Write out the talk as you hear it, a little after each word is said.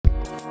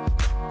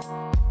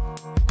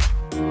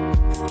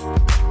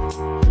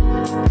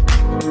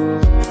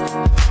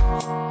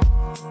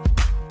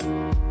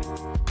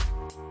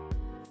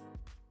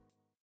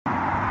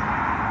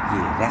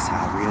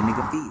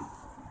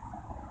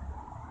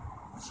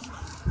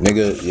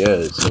Nigga,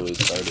 yeah, so it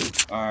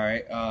started.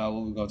 Alright,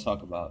 what we gonna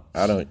talk about?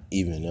 I don't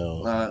even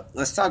know.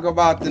 Let's talk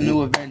about the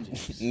new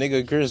Avengers.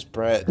 Nigga, Chris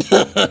Pratt.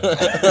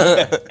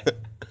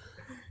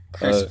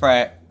 Chris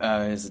Pratt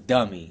is a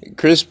dummy.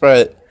 Chris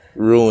Pratt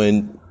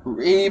ruined.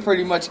 He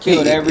pretty much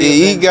killed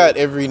He got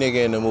every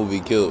nigga in the movie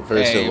killed,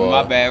 first of all.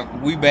 My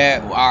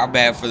bad. Our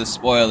bad for the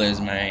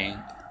spoilers, man.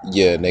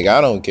 Yeah, nigga,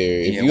 I don't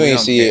care. If you ain't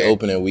see it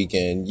opening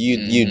weekend,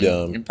 you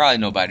dumb. And probably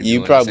nobody.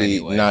 You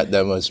probably not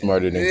that much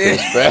smarter than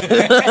Chris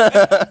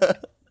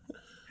Pratt.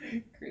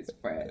 Chris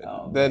Pratt.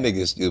 Oh, that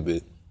nigga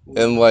stupid.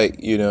 And like,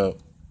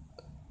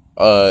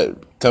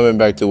 coming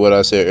back to what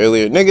I said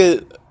earlier,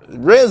 nigga,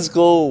 Red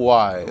Skull,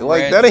 why?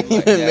 Like that ain't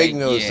even make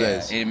no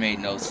sense. It made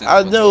no sense.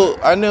 I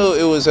know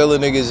it was hella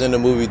niggas in the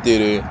movie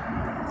theater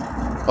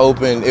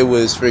hoping it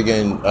was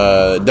friggin'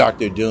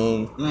 Dr.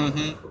 Doom.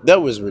 Mm-hmm.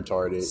 That was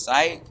retarded.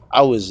 Psych.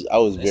 I was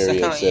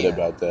very upset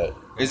about that.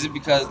 Is it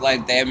because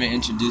like they haven't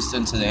introduced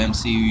him to the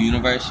MCU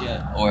universe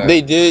yet? Or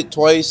they did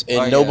twice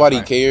and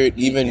nobody cared,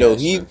 even though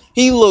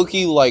he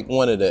low-key like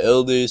one of the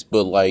elders,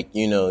 but like,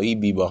 he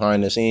be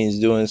behind the scenes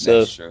doing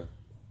stuff. That's true.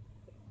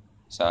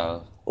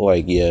 So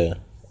like yeah.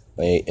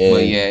 Like,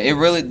 but yeah,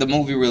 the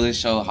movie really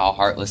showed how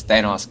heartless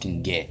Thanos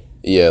can get.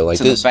 Yeah, like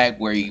to the fact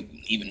where he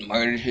even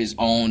murdered his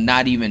own,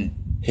 not even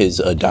his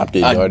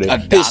adopted daughter,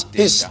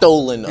 his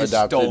stolen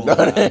adopted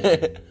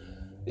daughter.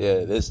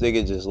 Yeah, this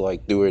nigga just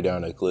like threw her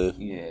down a cliff.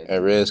 Yeah,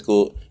 at Red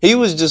Skull, he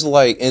was just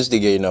like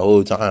instigating the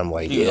whole time.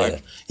 Like,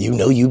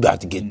 you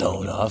about to get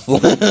thrown off.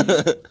 Throwing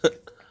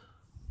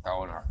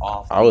her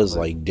off. I was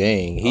like,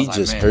 dang, he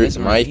just hurt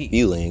my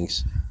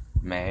feelings,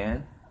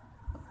 man.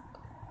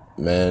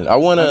 Man, I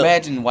want to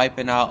imagine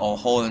wiping out a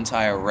whole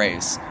entire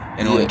race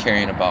and only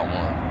caring about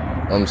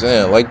one. I'm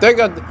saying, like, that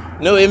got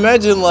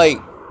imagine like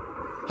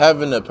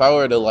having the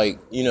power to like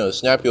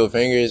snap your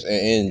fingers and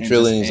end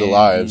trillions of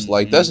lives.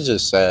 Like that's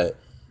just sad.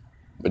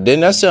 But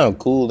then that sound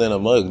cool in a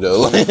mug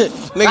though.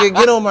 Nigga,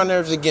 get on my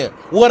nerves again.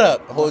 What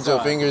up? Hold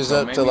your fingers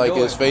up to like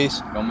his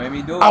face. Don't make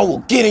me do it. I will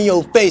get in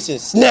your face and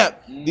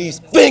snap these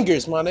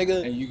fingers, my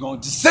nigga. And you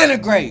gonna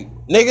disintegrate,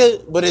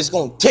 nigga. But it's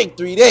gonna take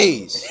 3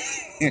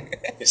 days.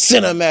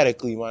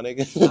 Cinematically, my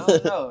nigga. I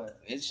don't know.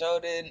 It sure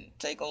didn't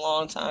take a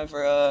long time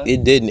for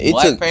it didn't. It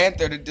Black took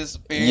Panther to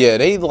disappear. Yeah,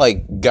 they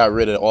like got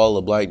rid of all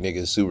the black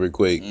niggas super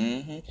quick.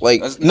 Mm-hmm.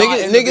 Like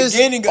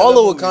niggas, all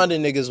the Wakanda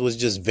niggas was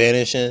just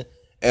vanishing.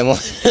 And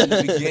like in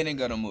the beginning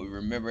of the movie,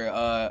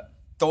 remember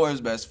Thor's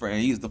best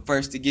friend? He's the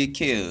first to get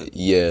killed.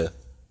 Yeah.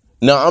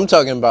 No, I'm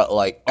talking about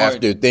like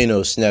after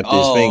Thanos snapped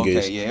his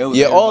fingers. Okay,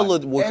 yeah, all the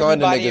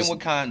Wakanda niggas, in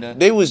Wakanda,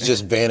 they was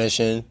just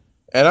vanishing.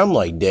 And I'm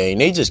like, dang,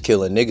 they just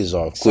killing niggas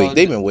off quick. So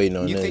They've been waiting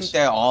on this. You think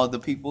that all the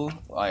people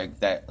like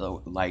that,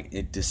 like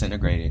it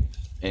disintegrated,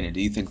 and do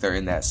you think they're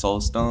in that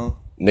Soul Stone?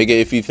 Nigga,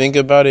 if you think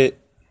about it,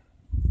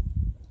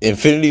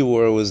 Infinity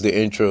War was the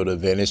intro to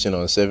Vanishing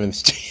on 7th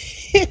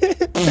Street.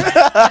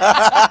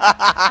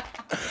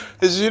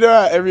 Cause you know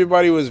how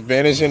everybody was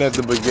vanishing at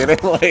the beginning?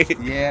 Like,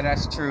 yeah,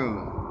 that's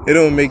true. It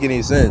don't make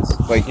any sense.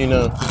 Like,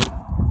 I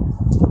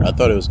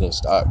thought it was gonna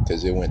stop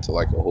because it went to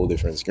like a whole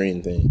different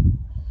screen thing.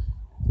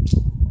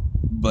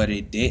 But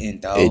it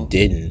didn't, though. It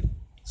didn't.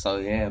 So,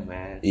 yeah,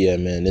 man. Yeah,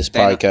 man. This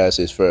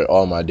podcast is for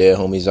all my dead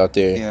homies out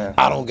there. Yeah.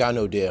 I don't got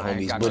no dead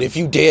homies. But if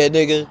you dead,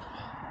 nigga,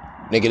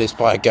 this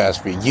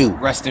podcast for you.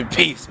 Rest in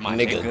peace, my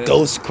nigga.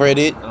 Ghost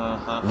credit,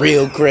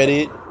 real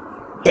credit,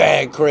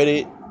 bad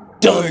credit,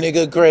 dumb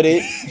nigga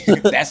credit.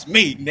 That's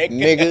me,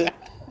 nigga.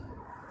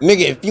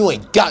 Nigga, if you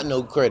ain't got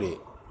no credit,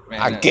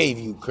 man, I gave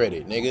you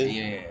credit, nigga.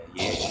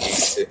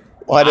 Yeah.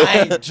 Why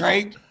I ain't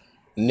Drake.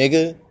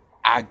 Nigga.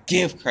 I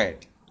give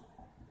credit.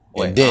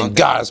 And then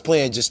God's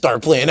plan just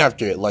start playing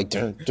after it, like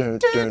dun. You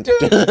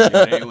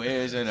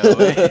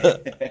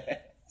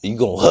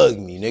gonna hug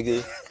me,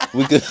 nigga?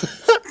 We could.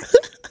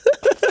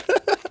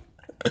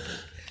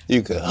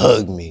 You could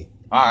hug me.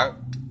 All right,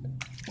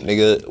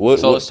 nigga.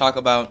 Let's talk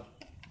about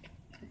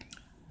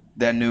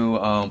that new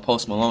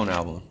Post Malone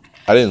album.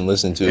 I didn't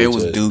listen to it. It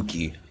was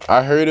dookie.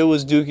 I heard it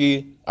was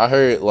dookie. I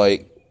heard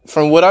like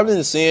from what I've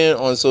been seeing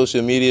on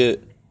social media.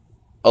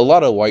 A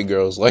lot of white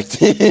girls liked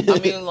it. I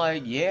mean,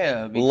 like,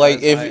 yeah.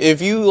 Like,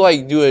 if you,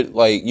 like, do it,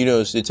 like,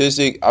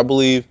 statistic, I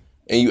believe,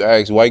 and you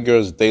ask white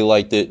girls if they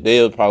liked it,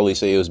 they'll probably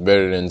say it was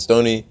better than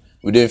Stoney.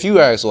 But then if you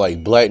ask,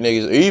 like, black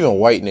niggas, or even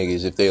white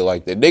niggas, if they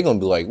liked it, they're going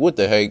to be like, what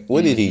the heck?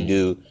 What did he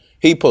do?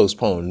 He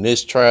postponed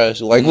this trash.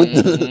 Like, what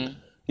the,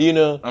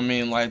 I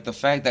mean, like, the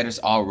fact that it's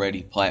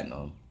already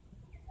platinum.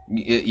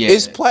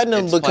 It's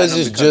platinum because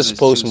it's just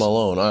Post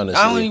Malone, honestly.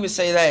 I don't even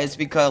say that. It's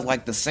because,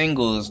 like, the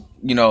singles,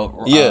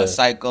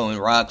 Psycho and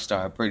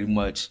Rockstar pretty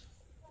much,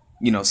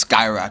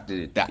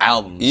 skyrocketed the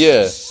album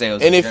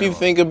sales. And if you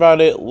think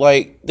about it,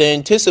 like, the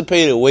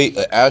anticipated weight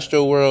of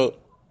Astroworld,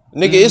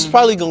 nigga, it's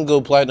probably going to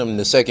go platinum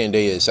the second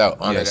day it's out,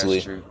 honestly.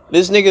 Yeah, that's true.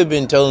 This nigga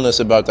been telling us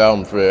about the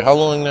album for how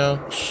long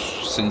now?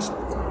 Since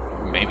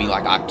maybe,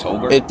 like,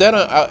 October. If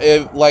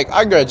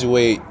I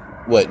graduate...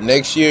 What,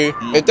 next year?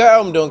 If that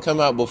album don't come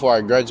out before I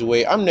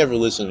graduate, I'm never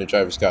listening to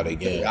Travis Scott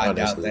again. I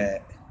doubt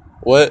that.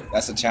 What?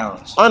 That's a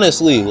challenge.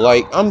 Honestly,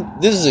 like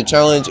this is a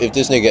challenge. If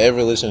this nigga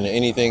ever listen to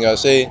anything I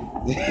say,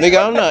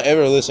 nigga, I'm not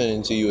ever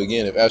listening to you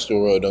again if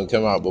Astroworld don't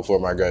come out before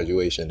my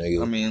graduation,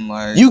 nigga. I mean,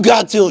 like, you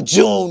got till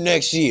June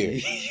next year,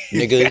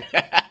 nigga,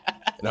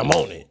 and I'm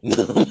on it.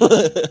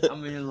 I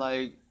mean,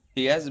 like,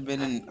 has he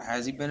been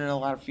in a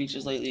lot of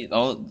features lately?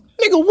 Oh,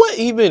 nigga, what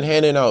he been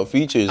handing out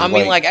features? I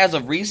mean, like as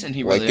of recent,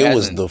 he really like it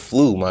was the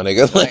flu, my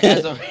nigga. Like,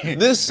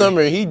 this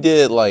summer he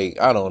did like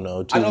I don't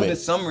know. I know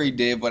this summer he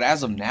did, but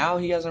as of now,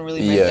 he hasn't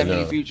really made that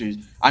many features.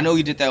 I know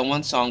he did that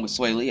one song with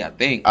Sway Lee, I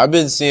think. I've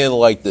been seeing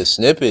like the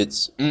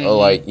snippets, or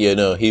like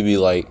he be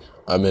like,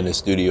 "I'm in the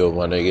studio,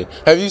 my nigga."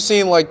 Have you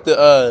seen like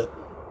the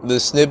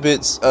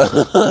snippets,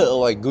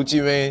 like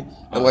Gucci Mane?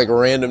 And like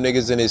random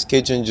niggas in his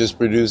kitchen just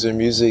producing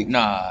music.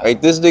 Nah.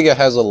 Like this nigga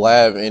has a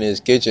lab in his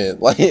kitchen.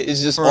 Like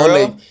it's just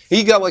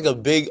he got like a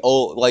big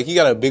old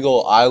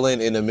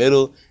island in the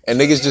middle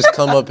and niggas just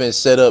come up and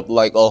set up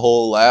like a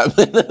whole lab.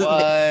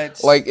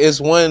 What? Like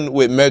it's one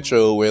with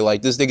Metro where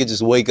like this nigga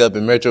just wake up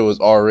and Metro was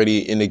already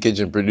in the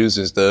kitchen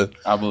producing stuff.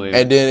 I believe.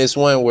 And then it's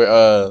one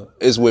where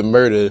it's with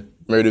Murder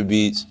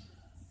Beats.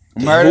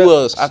 Murder? Who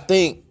else? I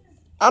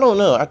don't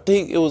know. I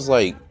think it was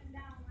like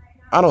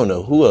I don't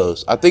know. Who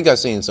else? I think I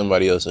seen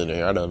somebody else in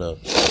there. I don't know.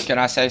 Can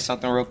I say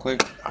something real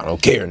quick? I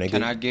don't care, nigga.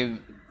 Can I give,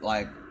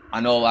 like, I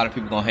know a lot of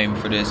people gonna hate me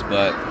for this,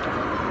 but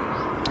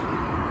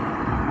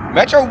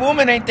Metro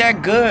Woman ain't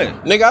that good.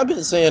 Nigga, I've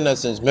been saying that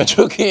since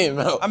Metro came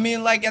out. I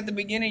mean, like, at the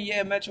beginning,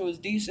 yeah, Metro was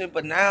decent,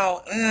 but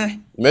now,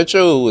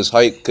 Metro was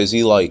hyped because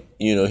he, like,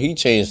 he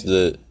changed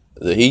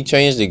he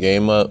changed the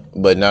game up,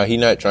 but now he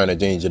not trying to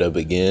change it up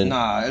again.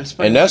 Nah, it's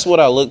and that's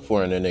what I look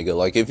for in a nigga.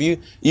 Like, if you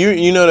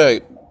know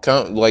that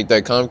like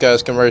that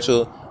Comcast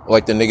commercial,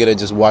 like the nigga that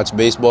just watched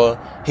baseball,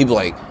 he be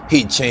like,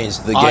 he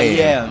changed the game.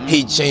 Yeah.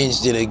 He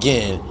changed it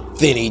again,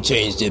 then he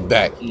changed it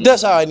back.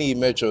 That's how I need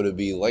Metro to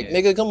be. Like,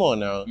 nigga, come on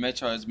now.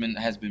 Metro has been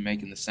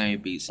making the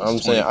same beats since I'm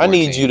saying, I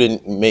need you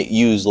to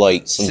use,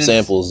 like, some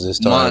samples this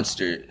time.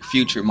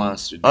 Future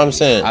Monster. I'm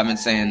saying. I've been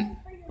saying,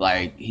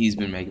 like, he's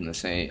been making the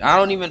same. I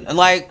wouldn't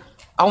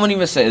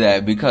even say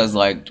that because,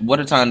 like,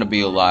 What a Time to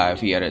Be Alive,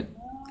 he had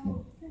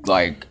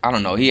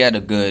he had a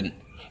good...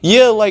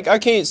 Yeah, like, I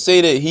can't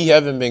say that he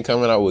haven't been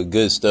coming out with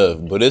good stuff,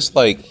 but it's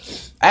like...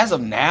 As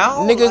of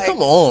now? Nigga, like, come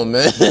on,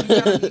 man.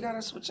 You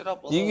gotta switch it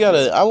up a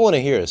little. I want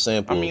to hear a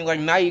sample. I mean, like,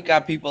 now you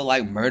got people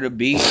like Murder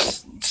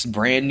Beats. It's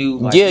brand new.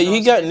 Like, yeah,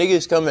 you got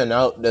niggas coming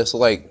out that's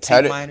like...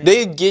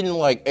 They getting,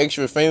 like,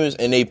 extra famous,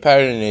 and they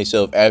patterning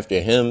themselves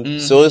after him. Mm-hmm.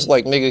 So it's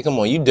like, nigga, come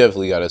on, you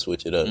definitely gotta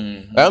switch it up.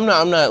 Mm-hmm.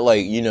 I'm not,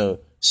 like,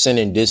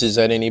 sending disses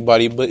at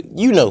anybody, but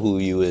you know who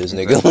you is,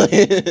 nigga.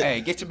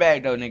 Hey, get your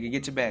bag, though, nigga.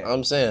 Get your bag.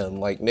 I'm saying,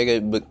 like,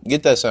 nigga, but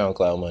get that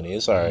SoundCloud money.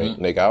 It's all right,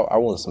 nigga. I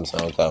want some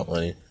SoundCloud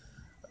money.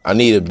 I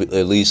need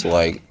at least,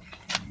 like,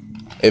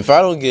 if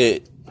I don't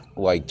get,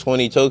 like,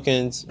 20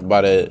 tokens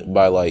by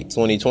like,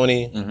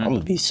 2020, I'm going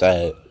to be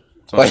sad.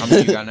 So like, how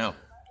many you got now?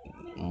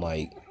 I'm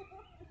like,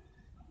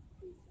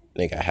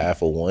 nigga,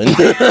 half of one.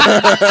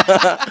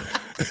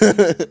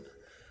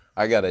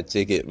 I got a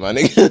ticket, my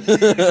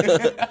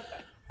nigga.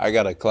 I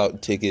got a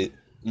clout ticket.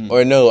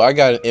 Or no, I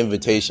got an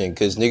invitation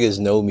because niggas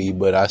know me,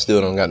 but I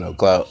still don't got no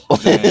clout.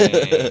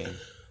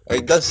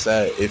 Like, that's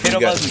sad. If hit you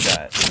up got, Ugly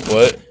God.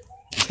 What?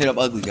 Hit up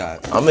Ugly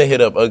God. I'm going to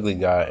hit up Ugly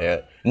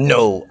God.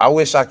 No, I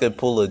wish I could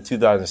pull a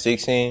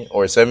 2016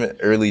 or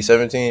early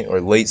 17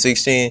 or late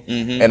 16,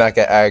 and I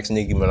could ask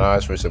Nicki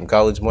Minaj for some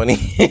college money.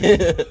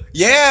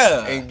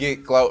 Yeah. And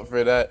get clout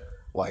for that.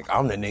 Like,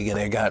 I'm the nigga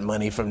that got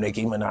money from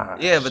Nicki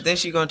Minaj. Yeah, but then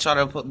she gonna try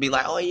to be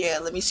like, oh yeah,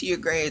 let me see your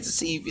grades to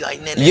see if you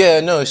like. Yeah,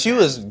 no, she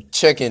was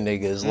checking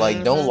niggas.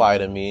 Like, don't lie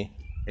to me.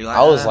 Like,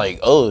 I was like,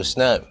 oh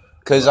snap,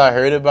 because I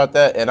heard about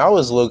that, and I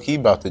was low key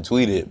about to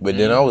tweet it, but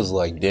then I was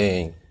like,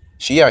 dang,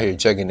 she out here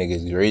checking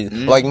niggas' grades.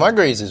 Like, my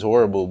grades is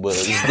horrible, but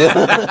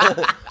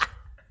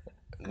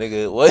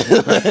nigga, what?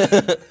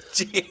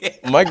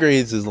 My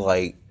grades is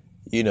like,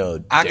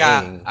 dang.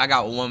 I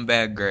got one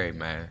bad grade,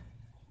 man.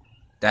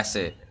 That's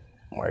it.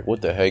 Like,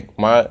 what the heck?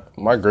 My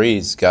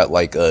grades got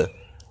like a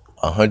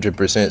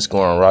 100%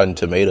 score on Rotten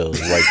Tomatoes.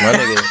 Like, my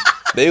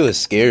nigga, they was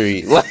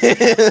scary. Like,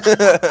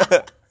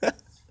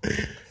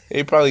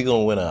 they probably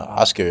gonna win an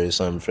Oscar or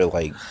something for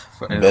like best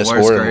the worst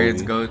horror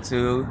grades movie. Go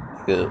to.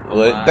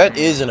 What? That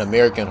is an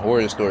American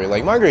Horror Story.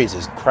 Like, my grades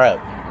is crap.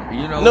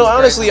 No,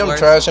 honestly, I'm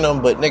trashing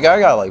them, but nigga, I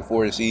got like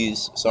 4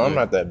 C's, so I'm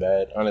not that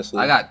bad. Honestly,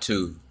 I got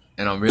 2.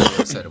 And I'm really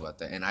upset about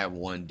that. And I have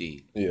 1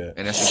 D. Yeah.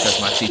 And that's because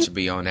my teacher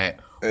be on that.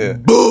 Yeah.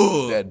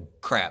 Bull. That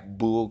crap.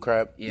 Bull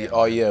crap. Yeah.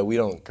 Oh yeah, we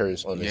don't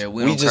curse on this. Yeah,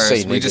 we don't just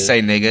curse. We just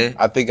say nigga.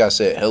 I think I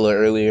said hella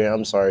earlier.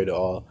 I'm sorry to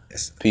all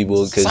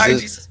people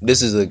because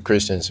this is a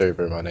Christian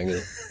server, my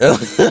nigga.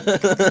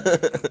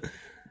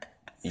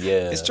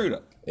 Yeah. It's true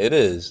though. It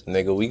is,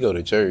 nigga. We go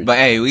to church. But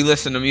hey, we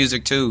listen to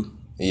music too.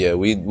 Yeah,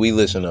 we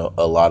listen to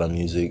a lot of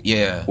music.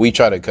 Yeah. We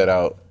try to cut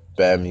out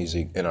bad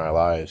music in our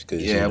lives.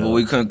 Cause, but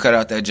we couldn't cut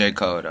out that J.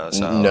 Cole though.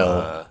 So,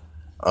 no.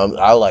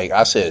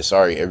 I said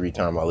sorry every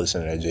time I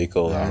listen to that J.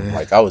 Cole album.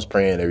 Like, I was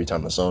praying every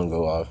time the song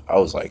go off. I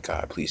was like,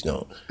 God, please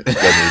don't let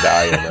me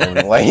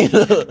die. Like,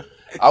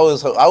 I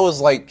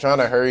was like trying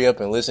to hurry up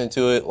and listen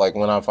to it. Like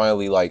when I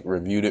finally like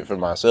reviewed it for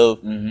myself,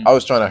 I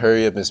was trying to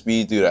hurry up and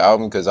speed through the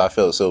album because I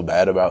felt so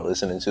bad about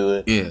listening to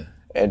it. Yeah.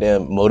 And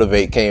then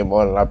Motivate came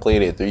on and I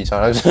played it 3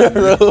 times in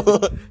a row.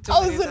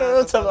 I was in a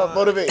row talking about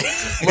Motivate.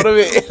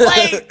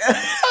 Like,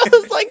 I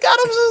was like, God,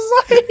 I'm so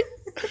sorry.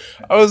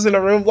 I was in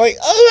a room like,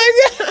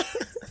 oh my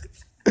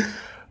God.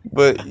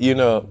 But, you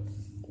know,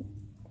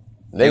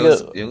 it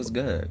was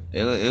good.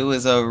 It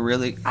was a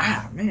really,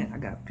 man, I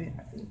got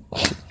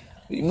pissed.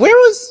 Where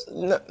was,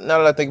 now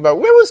that I think about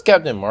it, where was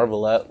Captain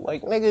Marvel at?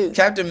 Like, nigga.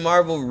 Captain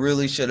Marvel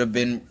really should have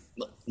been,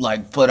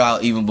 like, put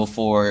out even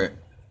before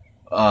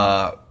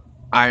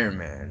Iron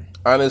Man.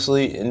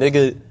 Honestly,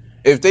 nigga,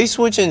 if they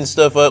switching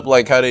stuff up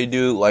like how they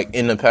do, like,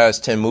 in the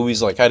past 10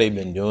 movies, like how they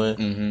been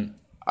doing,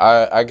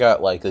 I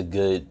got, like, a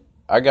good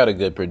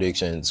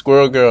prediction.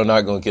 Squirrel Girl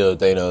not gonna kill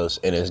Thanos,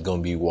 and it's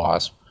gonna be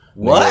Wasp.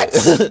 What?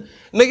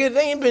 Nigga,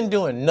 they ain't been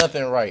doing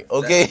nothing right,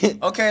 okay?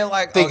 Okay,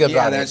 like, think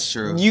about it. That's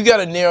true. You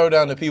gotta narrow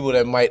down the people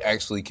that might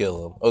actually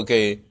kill him,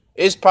 okay?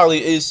 It's probably,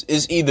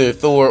 it's either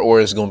Thor or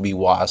it's gonna be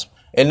Wasp.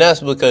 And that's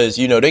because,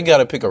 you know, they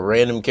gotta pick a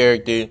random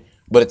character,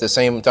 but at the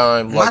same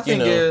time, like, my thing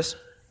is,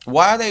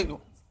 why are they,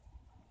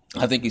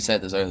 I think you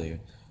said this earlier,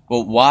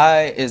 but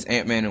why is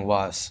Ant-Man and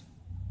Wasp,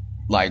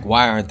 like,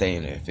 why aren't they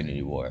in the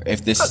Infinity War?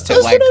 If this is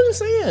that's what I'm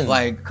saying.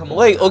 Like, come on.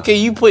 Like, okay,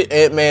 you put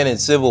Ant-Man in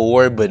Civil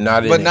War, but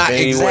not in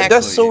Infinity War.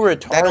 That's so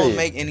retarded. That don't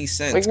make any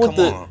sense. Like, come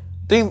on.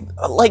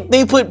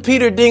 They put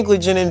Peter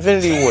Dinklage in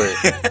Infinity War.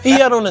 He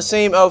had on the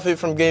same outfit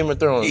from Game of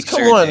Thrones.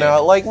 Come on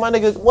now, like, my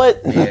nigga, what?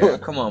 Yeah,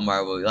 come on,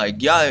 Marvel.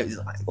 Like, y'all,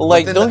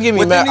 like, don't get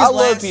me mad. I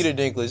love Peter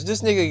Dinklage.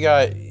 This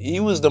nigga he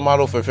was the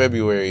model for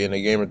February in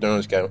the Game of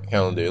Thrones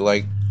calendar.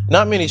 Like,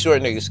 not many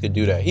short niggas could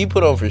do that. He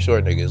put on for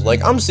short niggas.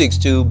 Like, I'm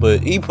 6'2",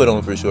 but he put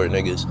on for short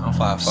niggas. I'm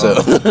 5'5". So,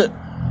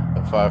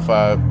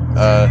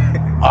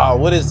 5'5".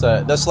 What is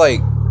that? That's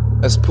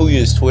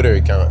Puya's Twitter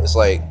account. It's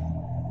like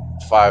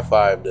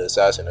 5'5" the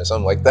assassin or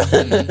something like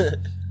that.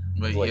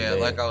 But like, yeah,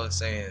 like I was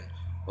saying,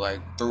 like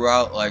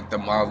throughout like the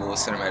Marvel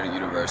Cinematic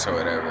Universe or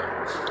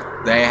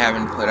whatever, they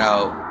haven't put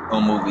out a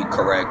movie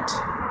correct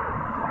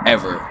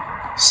ever.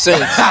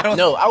 Since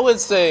I would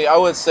say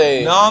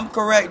no, I'm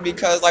correct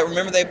because like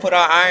remember they put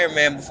out Iron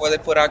Man before they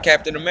put out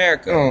Captain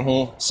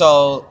America.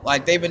 So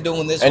like they've been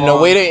doing this, and the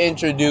way they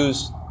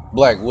introduced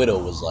Black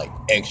Widow was like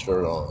extra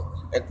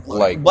wrong.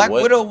 Like Black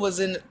Widow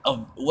was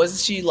wasn't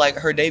she like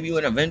her debut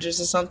in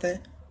Avengers or something?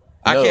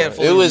 I can't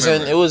fully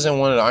remember. It was in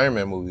one of the Iron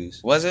Man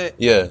movies. Was it?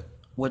 Yeah.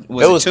 Was it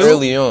was 2?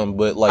 early on,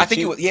 but like I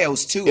think it was. Yeah, it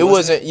was 2. It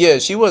wasn't. Yeah,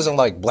 she wasn't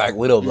like Black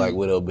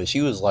Widow, but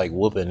she was like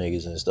whooping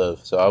niggas and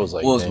stuff. So I was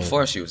like, well, it was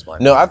before she was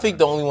Black. No, I think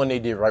the only one they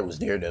did right was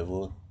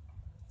Daredevil.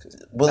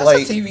 But that's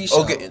like a TV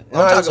show. Okay,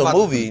 no, it's a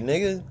movie,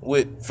 nigga.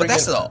 But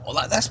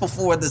that's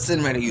before the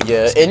cinematic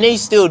universe. Yeah, and they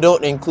still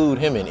don't include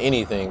him in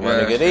anything, my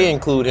nigga. They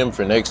include him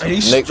for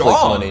Netflix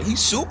strong. money.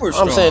 He's super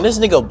strong. I'm saying this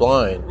nigga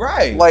blind,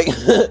 right? Like,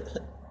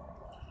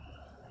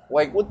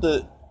 like what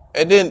the.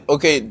 And then,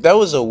 okay, that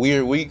was a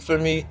weird week for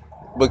me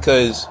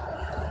because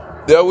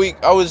that week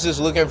I was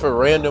just looking for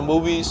random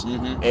movies,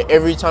 and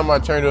every time I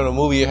turned on a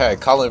movie, it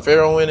had Colin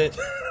Farrell in it.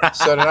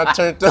 So then I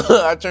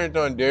turned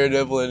on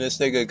Daredevil, and this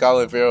nigga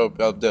Colin Farrell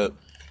popped up.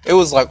 It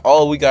was like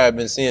all week I had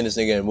been seeing this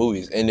nigga in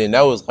movies, and then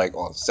that was like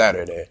on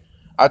Saturday.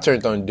 I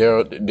turned on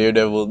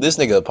Daredevil. This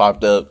nigga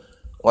popped up.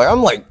 Like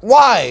I'm like,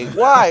 why is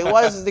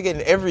this nigga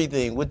in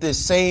everything with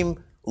this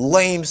same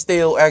lame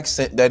stale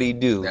accent that he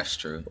do? That's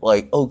true.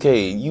 Like,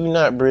 okay, you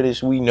not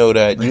British, we know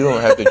that. You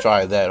don't have to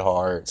try that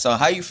hard. So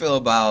how you feel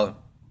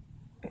about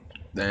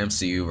the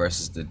MCU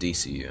versus the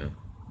DCU?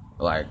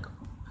 Like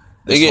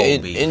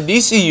in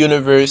DC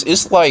universe,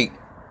 it's like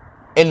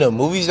in the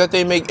movies that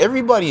they make,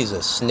 everybody is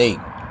a snake.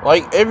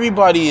 Like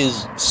everybody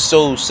is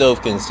so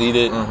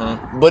self-conceited.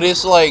 But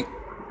it's like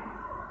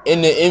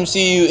in the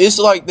MCU, it's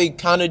like they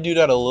kind of do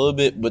that a little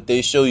bit, but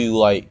they show you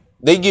like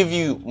they give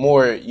you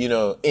more, you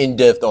know, in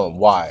depth on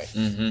why.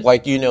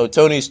 Like, you know,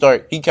 Tony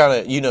Stark, he kind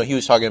of, you know, he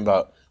was talking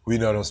about we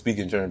not on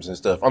speaking terms and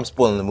stuff. I'm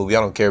spoiling the movie. I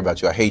don't care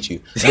about you. I hate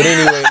you. But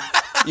anyway,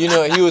 you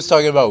know, he was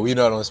talking about we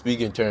not on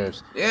speaking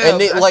terms. Yeah,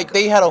 and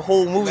they had a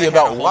whole movie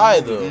about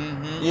why though.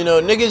 You know,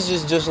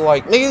 niggas just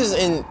like niggas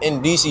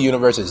in DC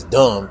universe is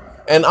dumb.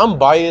 And I'm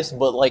biased,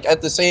 but like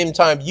at the same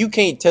time, you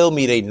can't tell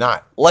me they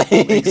not. Like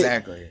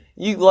exactly.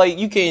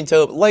 You can't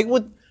tell like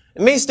what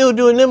and they still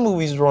doing them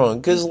movies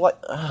wrong cuz like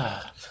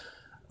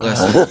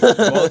Listen,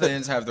 both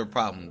ends have their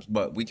problems,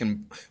 but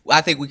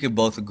I think we can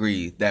both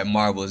agree that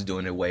Marvel is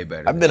doing it way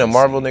better. I've been a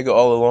Marvel nigga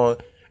all along.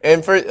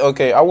 And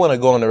I want to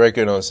go on the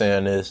record on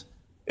saying this.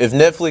 If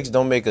Netflix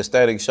don't make a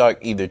Static Shock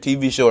either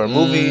TV show or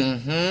movie,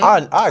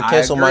 I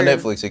cancel my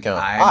Netflix account.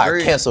 I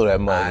cancel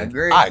that money. I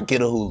agree. I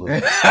get a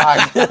Hulu.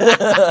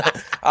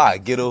 I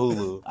get a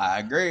Hulu. I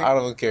agree. I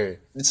don't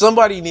care.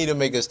 Somebody need to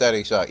make a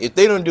Static Shock. If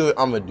they don't do it,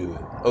 I'm gonna do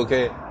it.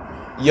 Okay.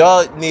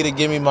 Y'all need to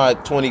give me my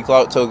 20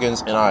 clout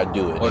tokens and I'll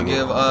do it. Or nigga.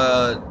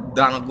 Give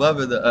Donald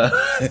Glover the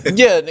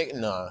yeah, nigga,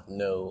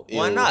 no.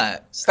 Why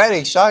not?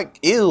 Static Shock,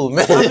 ew,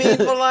 man. I mean,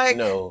 but like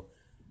no.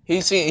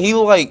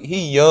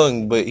 he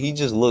young, but he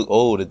just look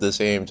old at the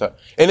same time.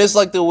 And it's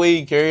like the way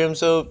he carry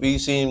himself. He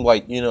seemed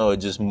like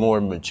just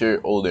more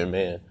mature, older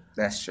man.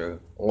 That's true.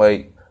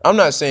 Like I'm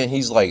not saying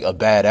he's like a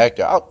bad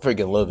actor. I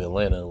freaking love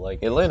Atlanta.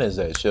 Like Atlanta's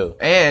that show.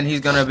 And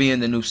he's gonna be in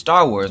the new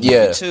Star Wars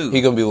movie too.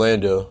 He gonna be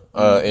Lando.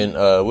 In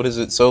what is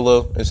it,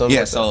 Solo or something?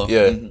 Yeah, like Solo.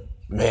 That? Yeah,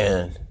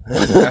 man.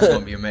 That's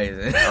gonna be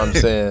amazing. I'm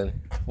saying,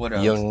 what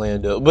else? Young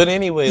Lando. But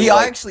anyway, he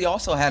actually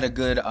also had a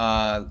good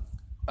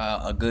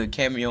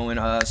cameo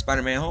in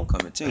Spider-Man: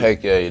 Homecoming too.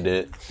 Heck yeah, he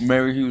did.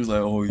 Maybe he was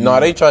like, "Oh, yeah." No,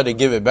 they tried to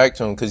give it back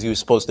to him because he was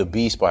supposed to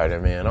be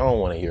Spider-Man. I don't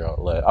want to hear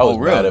all that. I was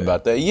mad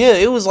about that. Yeah,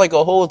 it was like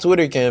a whole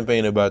Twitter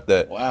campaign about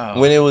that.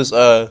 When it was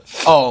when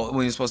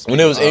he was supposed to when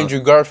it was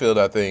Andrew Garfield,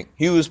 I think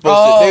he was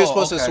supposed to. They were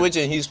supposed to switch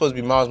it. And he was supposed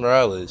to be Miles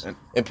Morales, and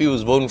people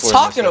was voting for him.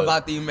 Talking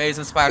about the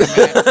Amazing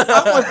Spider-Man.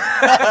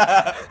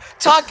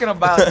 Talking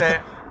about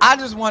that. I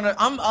just want to.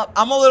 I'm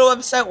a little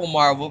upset with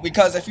Marvel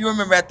because if you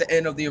remember at the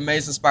end of the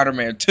Amazing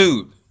Spider-Man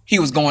 2, he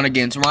was going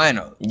against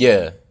Rhino.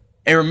 Yeah.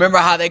 And remember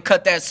how they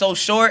cut that so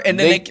short, and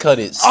then they cut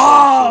it. So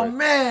short.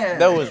 Man,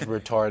 that was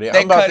retarded.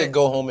 I'm about to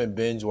go home and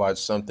binge watch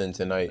something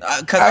tonight.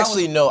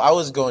 Actually, no, I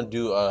was going to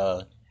do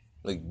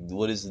like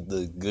what is it,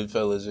 the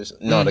Goodfellas or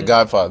something? No, The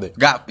Godfather.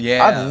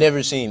 I've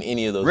never seen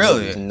any of those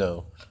movies.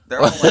 No. They're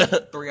all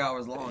like 3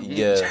 hours long.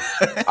 Yeah.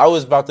 I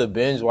was about to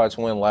binge watch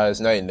one last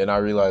night, and then I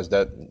realized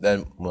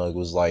that mug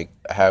was like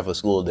half a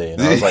school day,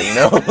 and I was like,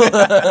 no.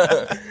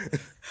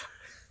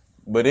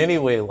 But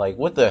anyway, like,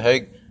 what the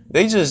heck?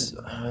 They just,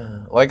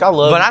 like, I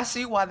love... But I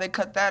see why they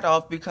cut that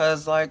off,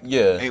 because, like,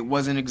 it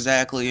wasn't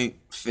exactly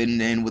fitting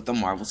in with the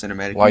Marvel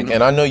Cinematic Universe.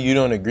 And I know you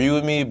don't agree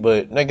with me,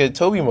 but, nigga,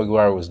 Tobey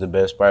Maguire was the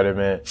best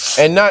Spider-Man.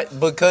 And not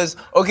because...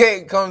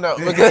 Okay, calm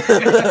down. Because,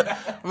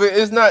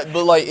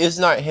 it's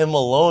not him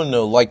alone,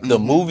 though. Like, the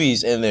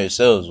movies in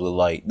themselves were,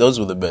 like... Those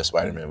were the best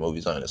Spider-Man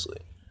movies, honestly.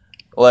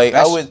 Like,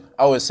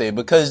 I would say,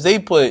 because they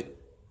put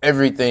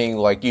everything,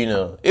 like,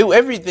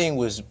 everything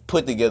was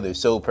put together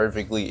so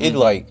perfectly.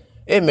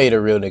 It made a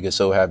real nigga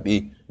so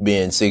happy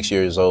being 6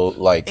 years old.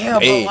 Like,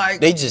 hey,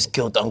 they just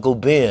killed Uncle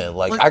Ben.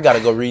 Like, I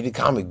gotta go read the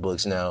comic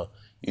books now.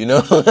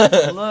 Look,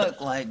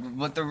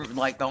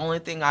 the only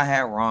thing I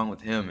had wrong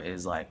with him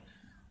is like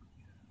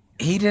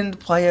he didn't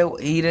play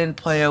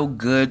a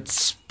good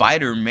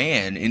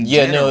Spider-Man in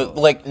general.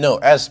 No,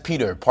 as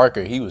Peter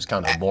Parker, he was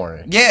kind of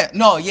boring.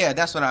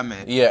 That's what I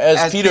meant. Yeah,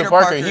 as Peter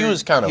Parker, he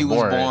was kind of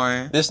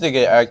boring. This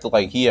nigga acted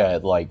like he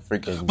had like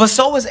freaking. But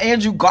so was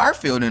Andrew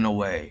Garfield in a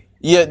way.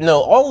 Yeah, no,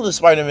 all of the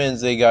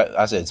Spider-Mans they got,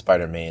 I said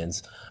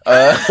Spider-Mans.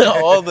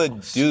 All the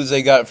dudes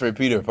they got for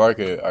Peter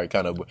Parker are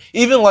kind of,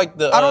 even like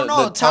I don't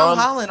know, Tom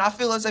Holland, I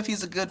feel as if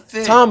he's a good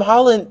fit. Tom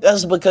Holland,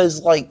 that's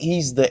because like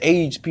he's the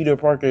age Peter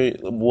Parker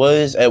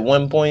was at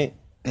one point.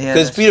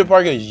 Because Peter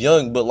Parker is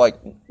young, but like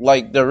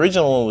the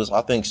original one was,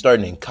 I think,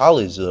 starting in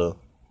college though.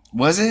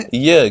 Was it?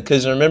 Yeah,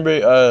 because remember...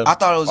 I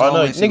thought it was... Oh,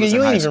 no, nigga,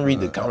 you ain't even read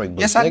the comic book.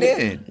 Yes, I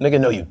did.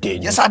 Nigga, no, you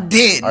didn't. Yes, I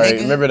did, All right,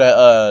 remember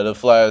that, the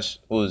Flash...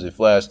 What was it?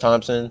 Flash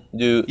Thompson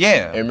dude?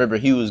 Yeah. And remember,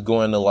 he was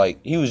going to,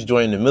 he was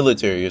joining the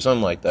military or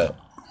something like that.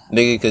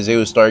 Nigga, because they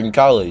was starting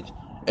college.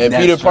 And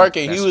Peter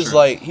Parker, he was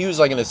like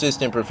an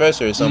assistant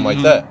professor or something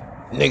like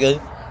that. Nigga.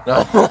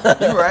 No.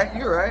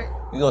 You're right.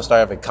 We gonna start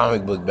having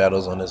comic book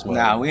battles on this one.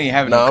 Nah, we ain't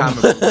having no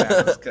comic book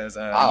battles, because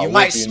you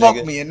might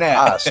smoke me in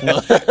that.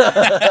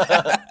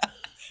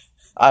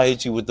 I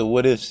hate you with the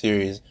What If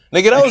series.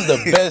 Nigga, that was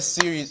the best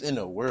series in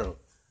the world.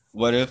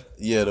 What If?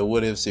 Yeah, the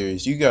What If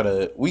series. We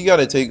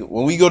gotta take,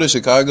 when we go to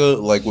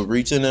Chicago, like we're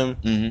reaching them,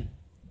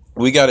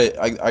 we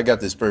I got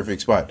this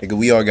perfect spot. Nigga,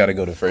 we all gotta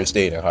go to First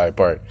Date at Hyde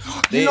Park.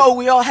 You know what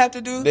we all have to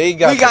do? We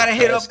gotta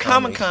hit up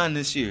Comic-Con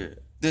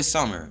this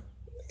summer.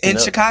 In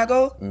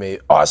Chicago?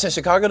 Maybe. Oh, it's in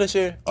Chicago this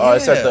year? Yeah. Oh,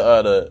 it's at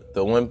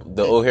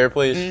the O'Hare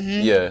place?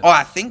 Yeah. Oh,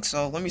 I think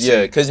so. Let me see.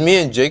 Yeah, because me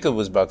and Jacob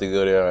was about to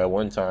go there at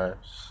one time.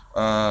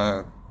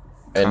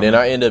 And then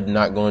I ended up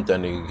not going with that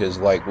nigga because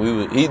like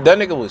that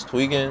nigga was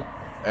tweaking,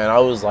 and I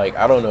was like,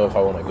 I don't know if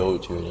I want to go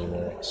with you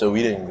anymore, so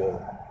we didn't go.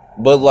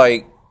 But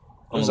like,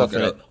 oh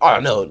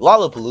no,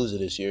 Lollapalooza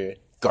this year,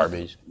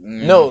 garbage.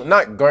 No,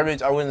 not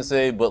garbage. I wouldn't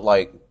say, but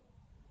like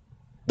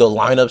the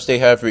lineups they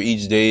have for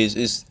each days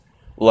is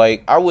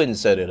like I wouldn't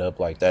set it up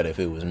like that if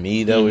it was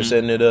me that were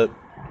setting it up.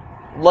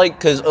 Like,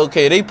 cause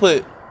okay, they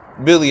put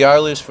Billie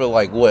Eilish for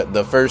like what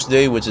the first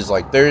day, which is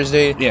like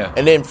Thursday,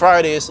 and then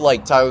Friday it's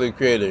like Tyler the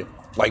Creator.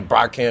 Like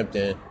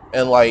Brockhampton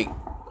and like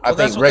I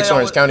think Rex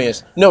Orange County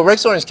is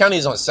Rex Orange County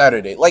is on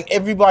Saturday. Like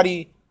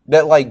everybody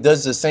that like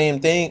does the same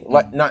thing,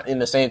 like not in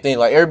the same thing.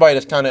 Like everybody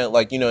that's kind of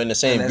like in the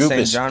same group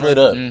is split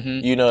up.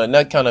 And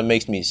that kind of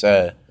makes me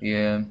sad.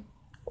 Yeah.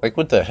 Like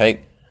what the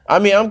heck? I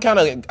mean, I'm kind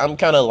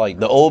of like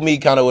the old me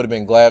kind of would have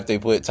been glad if they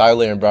put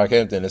Tyler and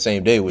Brockhampton the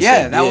same day.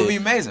 That would be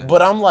amazing.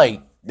 But I'm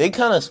like. They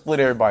kind of split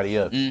everybody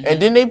up. And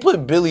then they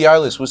put Billie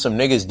Eilish with some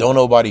niggas don't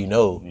nobody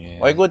know. Yeah.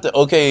 Like, what the...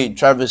 Okay,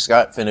 Travis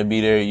Scott finna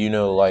be there,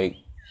 like...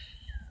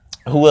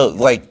 Who else?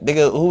 Like,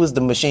 nigga, who was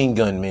the Machine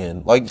Gun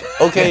Man? Like,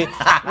 okay,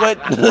 what...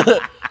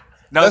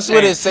 That's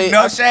what it say.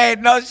 No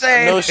shade. No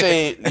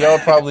shade. Y'all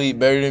probably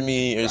better than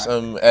me or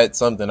at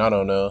something. I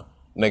don't know.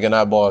 Nigga,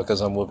 not ball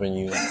because I'm whooping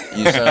you.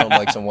 You sound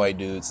like some white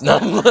dudes. No,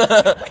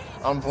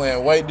 I'm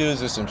playing white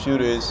dudes with some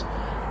shooters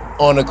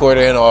on the court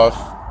and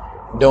off.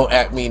 Don't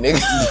at me,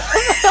 nigga.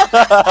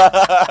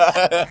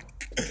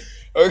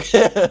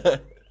 Okay.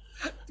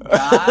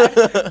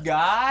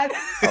 God.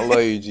 I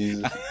love you,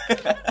 Jesus.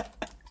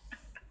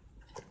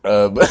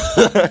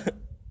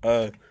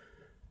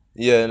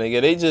 Yeah,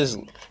 nigga, they just,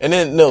 and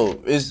then, no,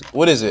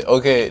 what is it?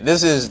 Okay,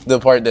 this is the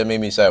part that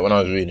made me sad when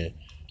I was reading it.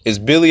 It's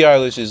Billie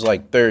Eilish is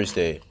like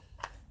Thursday,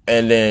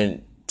 and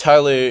then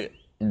Tyler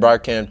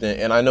Brockhampton,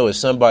 and I know it's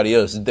somebody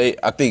else.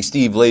 I think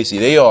Steve Lacy,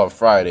 they all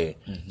Friday.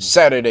 Mm-hmm.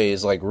 Saturday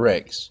is like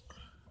Rex.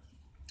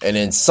 And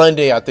then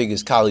Sunday, I think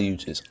it's Kali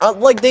Uchis.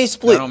 Like, they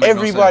split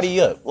everybody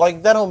up.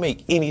 Like, that don't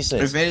make any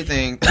sense. If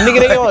anything...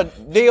 Nigga,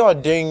 they all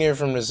dang near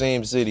from the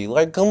same city.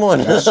 Like, come on.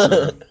 That's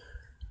true.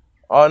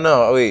 Oh,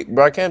 no. Wait,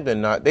 Brockhampton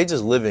not. They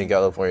just live in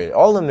California.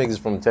 All them niggas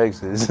from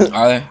Texas.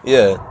 Are they?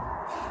 Yeah.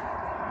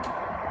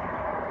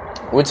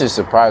 Which is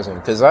surprising,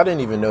 because I didn't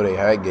even know they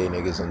had gay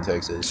niggas in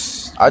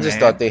Texas. I just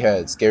thought they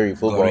had scary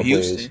football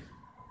players.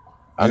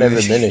 I never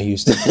been to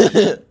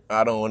Houston.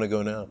 I don't want to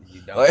go now.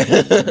 You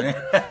don't.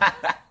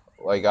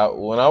 Like,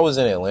 when I was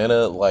in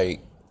Atlanta,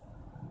 like,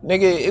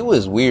 nigga, it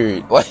was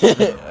weird. Like,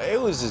 it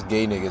was just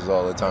gay niggas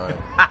all the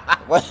time.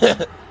 Like,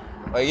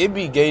 it'd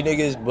be gay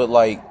niggas, but,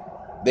 like,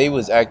 they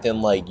was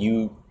acting like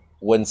you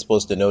wasn't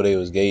supposed to know they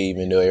was gay,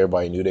 even though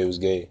everybody knew they was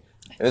gay.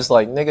 And it's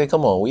like, nigga,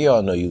 come on. We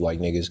all know you like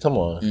niggas. Come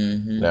on.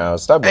 Mm-hmm. Now,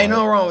 stop. Ain't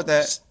no wrong with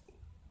that.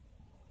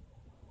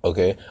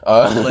 Okay.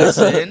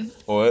 Listen.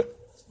 What?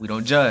 We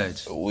don't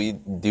judge. We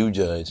do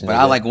judge. But nigga.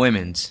 I like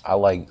women's. I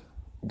like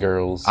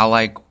girls. I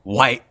like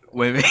white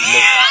women.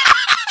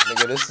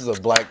 Nigga, this is a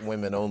black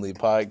women only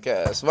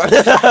podcast.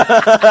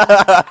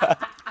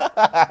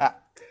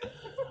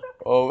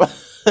 Oh,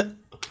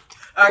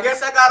 I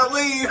guess I gotta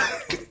leave.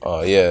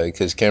 Oh yeah,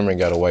 because Cameron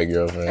got a white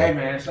girlfriend. Hey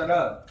man, shut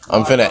up.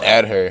 I'm finna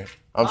add her.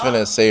 I'm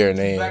finna say her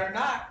name. Better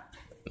not.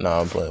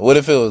 Nah, I'm playing. What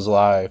if it was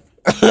live?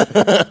 Oh,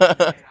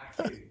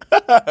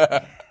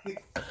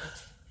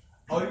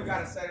 you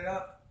gotta set it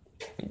up?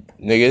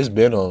 Nigga, it's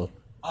been on.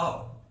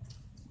 Oh.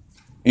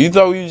 You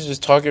thought we was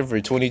just talking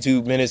for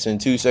 22 minutes and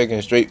 2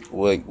 seconds straight?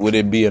 Like, would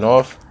it be an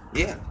off?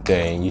 Yeah.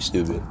 Dang, you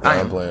stupid.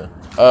 I'm playing.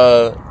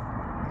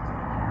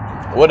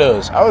 What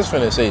else? I was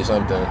finna say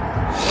something.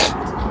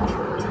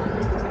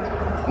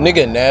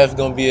 Nigga Nav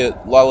gonna be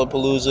at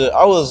Lollapalooza.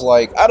 I was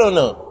like, I don't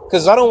know,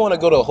 cause I don't want to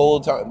go the whole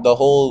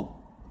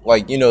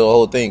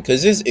thing,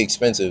 cause it's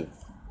expensive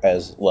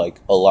as like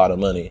a lot of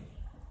money.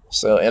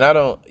 So, and I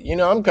don't,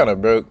 I'm kind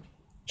of broke.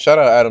 Shout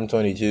out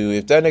Adam22.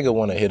 If that nigga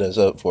want to hit us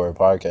up for a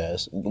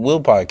podcast,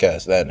 we'll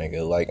podcast that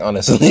nigga. Like,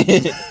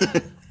 honestly.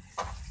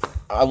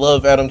 I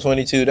love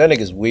Adam22. That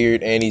nigga's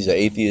weird and he's an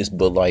atheist,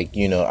 but like,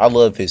 I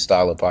love his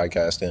style of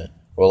podcasting.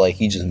 Or like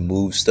he just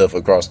moves stuff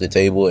across the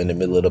table in the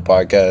middle of the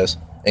podcast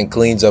and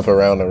cleans up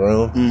around the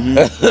room.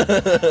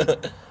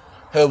 Mm-hmm.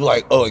 He'll be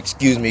like, oh,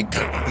 excuse me. And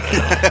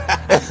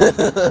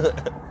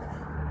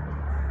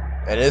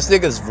this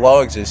nigga's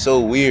vlogs are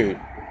so weird.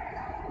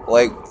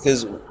 Like,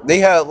 because they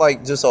had,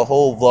 like, just a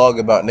whole vlog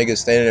about niggas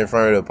standing in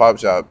front of the pop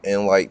shop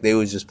and, like, they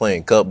was just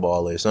playing cup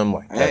ball or something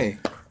like that. Hey.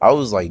 I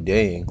was like,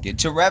 dang.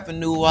 Get your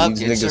revenue up.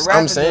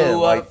 I'm saying,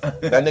 like,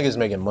 that nigga's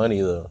making money,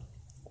 though.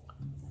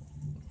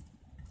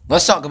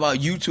 Let's talk about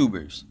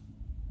YouTubers.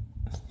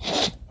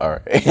 All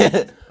right.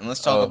 And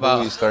let's talk about...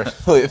 Who we start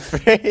with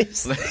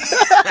first?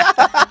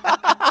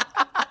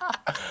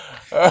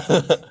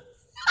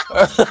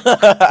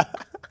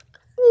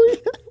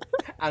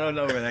 I don't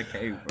know where that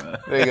came from.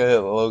 Nigga hit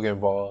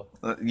Logan Paul.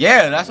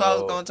 Yeah, that's what I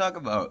was going to talk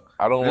about.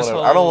 I don't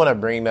want to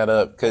bring that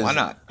up because, why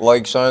not?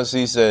 Like Sean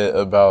C said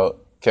about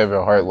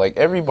Kevin Hart, like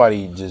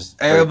everybody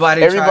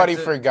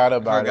forgot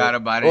about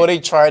it. Well, they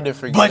tried to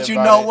forget about it. But you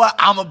know what?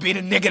 I'm going to be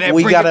the nigga that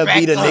we bring it back up. We got to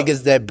be the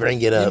niggas that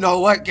bring it up. You know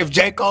what? If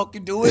J. Cole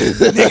can do it,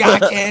 nigga, I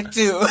can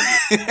too.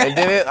 And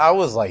then I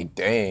was like,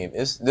 dang,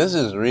 this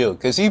is real.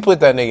 Because he put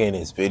that nigga in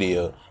his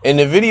video. And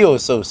the video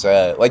is so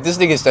sad. Like, this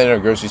nigga standing at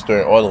a grocery store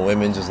and all the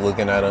women just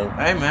looking at him.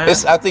 Hey, man.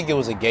 I think it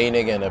was a gay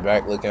nigga in the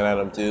back looking at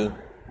him, too.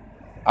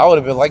 I would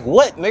have been like,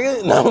 what,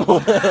 nigga?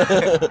 No.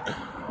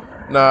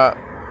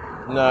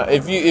 Nah,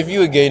 if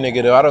you a gay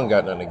nigga, though, I don't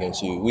got nothing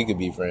against you. We could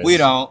be friends. We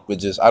don't. But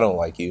just, I don't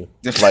like you.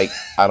 Like,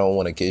 I don't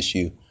want to kiss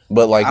you.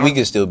 But, like, we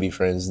could still be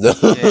friends, though.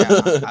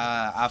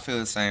 Yeah, I feel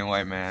the same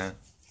way, man.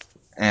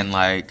 And,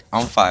 like,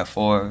 I'm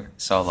 5'4",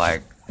 so,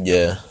 like...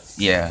 Yeah.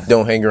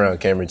 Don't hang around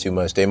Cameron too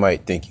much. They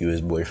might think you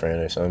his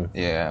boyfriend or something.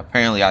 Yeah,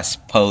 apparently I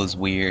pose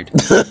weird.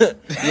 Yeah,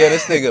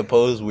 this nigga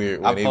pose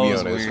weird when he be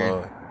on his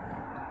phone.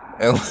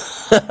 And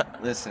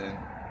listen,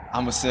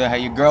 I'm going to still have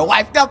your girl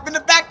wiped up in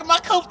the back of my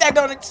coupe that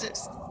don't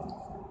exist.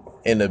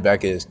 In the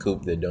back of his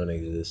coupe that don't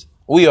exist.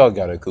 We all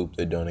got a coupe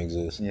that don't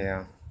exist.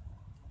 Yeah.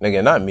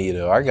 Nigga, not me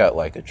though. I got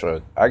like a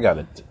truck. I got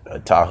a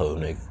Tahoe,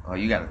 nigga. Oh,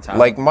 you got a Tahoe?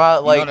 Like my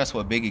you know that's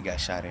what Biggie got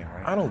shot in,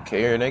 right? I don't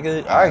care,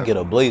 nigga. I get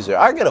a Blazer.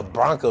 I get a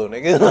Bronco,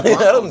 nigga. Like,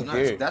 I don't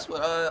care. That's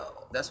what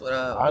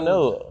I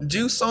know.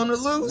 Juice on the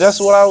loose. That's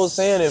what I was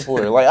saying it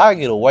for. Like I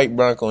get a white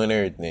Bronco and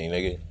everything,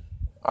 nigga.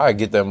 I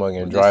get that mug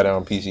and dry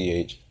down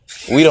PCH.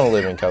 We don't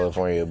live in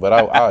California, but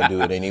I'll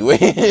do it anyway.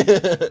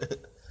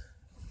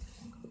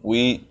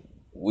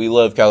 We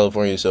love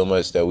California so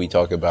much that we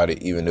talk about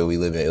it even though we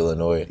live in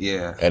Illinois.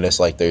 Yeah. And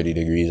it's like 30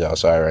 degrees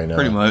outside right now.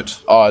 Pretty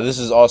much. Oh, this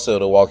is also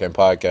the Walking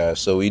Podcast,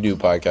 so we do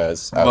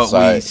podcasts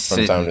outside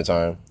from time to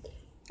time.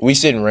 We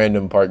sit in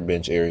random park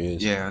bench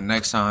areas. Yeah,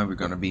 next time we're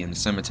going to be in the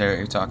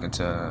cemetery talking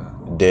to...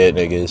 dead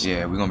niggas.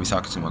 Yeah, we're going to be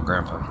talking to my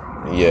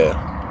grandpa.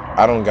 Yeah.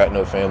 I don't got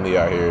no family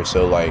out here,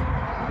 so like,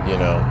 you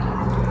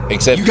know,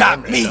 except... You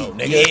got me! No,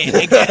 nigga. Yeah,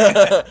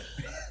 nigga.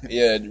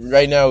 Yeah,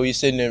 right now we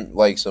sitting in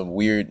like some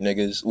weird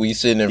niggas. We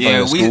sitting in front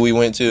of the school we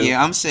went to.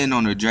 Yeah, I'm sitting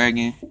on the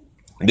dragon.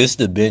 This is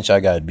the bench I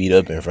got beat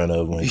up in front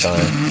of one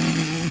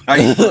time. Are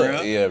you for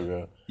real? Yeah,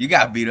 bro. You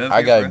got beat up?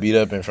 I got beat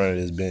up in front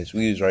of this bench.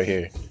 We was right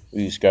here.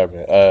 We was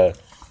scrapping.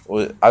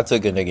 I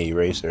took a nigga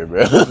eraser,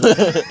 bro.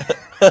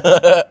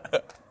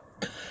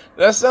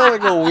 That sounds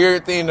like a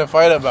weird thing to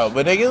fight about,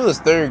 but nigga, it was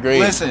third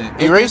grade. Listen,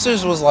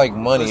 erasers was like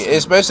money,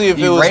 especially if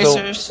it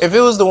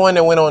was the one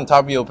that went on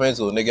top of your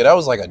pencil, nigga. That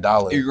was like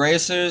 $1.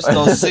 Erasers,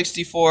 those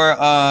 64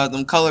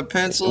 them colored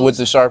pencils with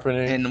the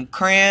sharpener and them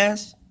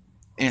crayons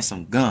and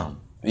some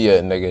gum. Yeah,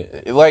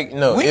 nigga. Like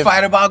no, we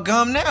fight about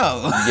gum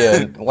now.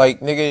 Yeah,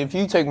 like nigga, if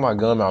you take my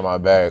gum out my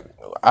bag,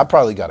 I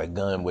probably got a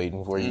gun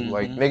waiting for you.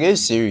 Like nigga,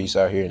 it's serious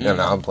out here. No,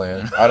 I'm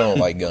playing. I don't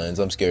like guns.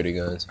 I'm scared of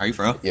guns. Are you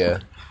for real? Yeah.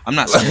 I'm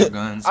not scared of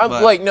guns. I'm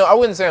like, no, I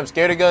wouldn't say I'm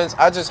scared of guns.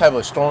 I just have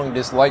a strong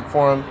dislike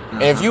for them.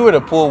 And if you were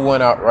to pull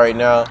one out right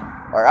now,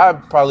 like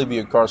I'd probably be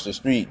across the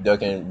street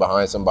ducking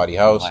behind somebody's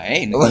house. Like,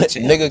 hey,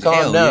 nigga,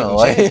 calm down.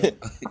 Like,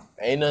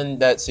 ain't nothing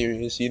that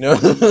serious, you know.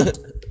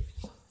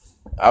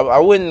 I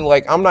wouldn't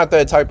like. I'm not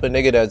that type of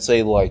nigga that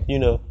say like, you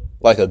know,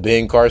 like a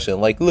Ben Carson,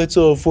 like let's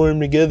all form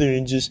together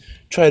and just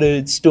try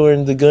to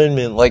storm the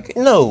gunman. Like,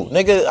 no,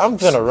 nigga, I'm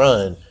gonna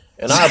run.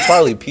 And I'd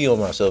probably pee on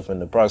myself in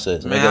the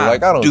process, man, nigga.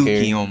 Like, I don't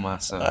care. Pee on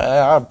myself.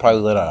 I'd probably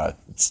let out a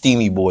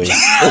steamy boy.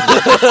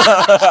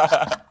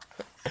 I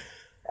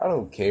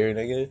don't care,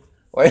 nigga.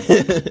 Like,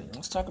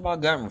 let's talk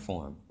about gun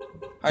reform.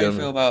 How do you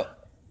feel about?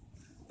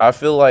 I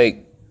feel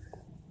like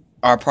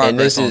our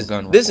progress on gun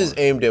reform. This is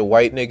aimed at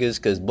white niggas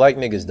because black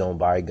niggas don't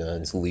buy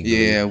guns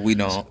legally. Yeah, we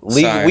don't.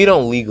 We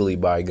don't legally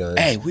buy guns.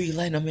 Hey, we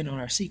letting them in on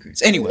our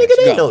secrets. Anyway, nigga,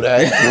 they know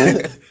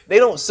that. They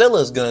don't sell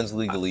us guns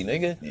legally,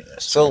 nigga. Yeah,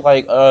 so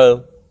like,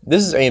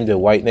 this is aimed at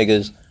white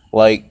niggas.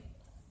 Like,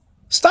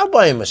 stop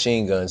buying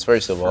machine guns,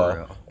 first of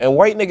all. And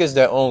white niggas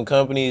that own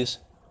companies,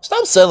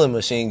 stop selling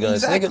machine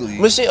guns. Exactly.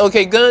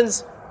 Nigga,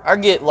 guns, I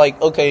get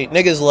like, okay,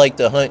 niggas like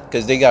to hunt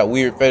because they got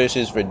weird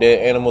fetishes for dead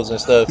animals and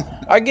stuff.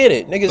 I get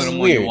it. Niggas is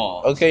weird.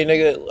 Okay,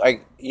 nigga,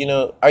 like, you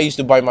know, I used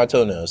to bite my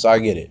toenails, so I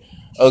get it.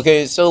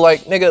 Okay, so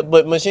like, nigga,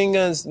 but machine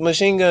guns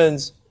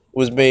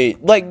was made,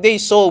 like, they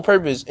sole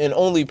purpose and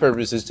only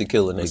purpose is to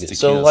kill a nigga.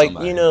 So like,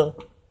 somebody. You know,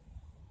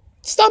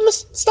 stop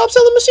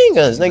selling machine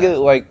guns,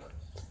 nigga. Like,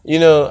 you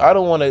know, I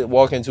don't want to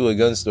walk into a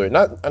gun store. And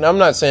I'm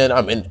not saying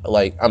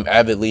I'm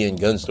avidly in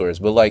gun stores,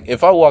 but like,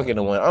 if I walk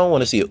into one, I don't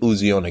want to see a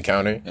Uzi on the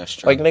counter. That's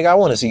true. Like, nigga, I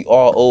want to see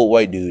all old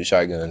white dude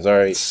shotguns. All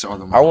right,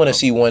 I want to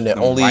see one that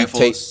only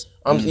takes.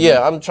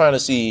 I'm trying to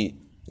see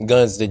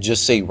guns that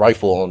just say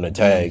rifle on the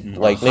tag,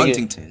 like nigga.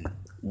 Huntington.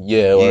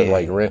 Yeah, or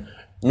like.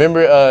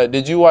 Remember?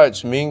 Did you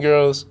watch Mean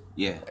Girls?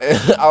 Yeah.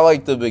 I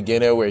like the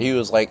beginning where he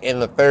was like, in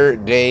the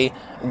third day,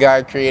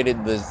 God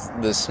created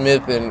the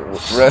Smith and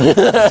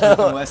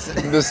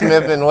the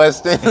Smith and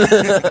Weston.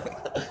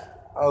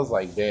 I was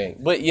like, dang.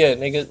 But yeah,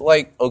 nigga,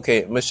 like,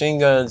 okay, machine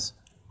guns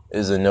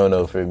is a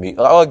no-no for me.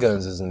 All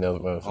guns is a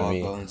no-no for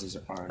me.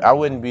 I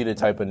wouldn't be the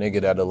type of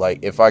nigga that'll like,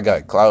 if I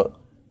got clout,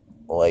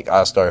 like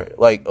I start,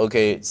 like,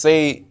 okay,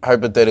 say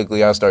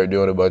hypothetically I start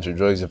doing a bunch of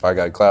drugs if I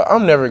got clout.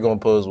 I'm never gonna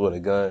pose with a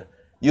gun.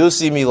 You'll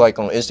see me like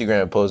on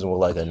Instagram posing with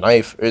like a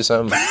knife or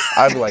something.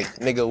 I'd be like,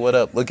 nigga, what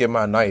up? Look at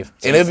my knife.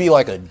 And it'd be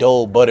like a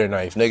dull butter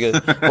knife, nigga.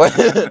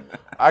 Like,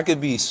 I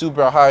could be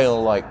super high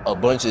on like a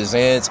bunch of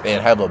Xans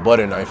and have a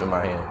butter knife in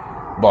my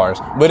hand. Bars.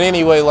 But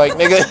anyway, like,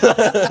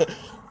 nigga,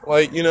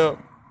 like, you know,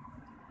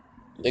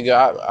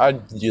 nigga, I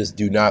just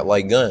do not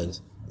like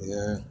guns.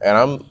 Yeah. And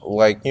I'm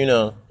like, you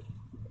know,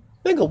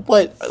 nigga,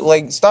 what?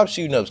 Like, stop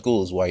shooting up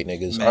schools, white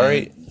niggas, man, all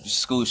right?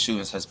 School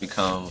shootings has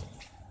become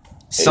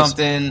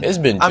something. It's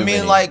been too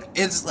many.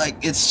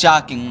 It's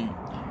shocking,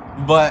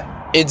 but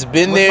it's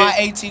been with there. My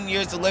 18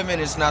 years to live in,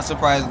 it's not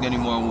surprising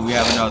anymore when we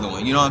have another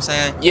one. You know what I'm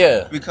saying?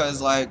 Yeah.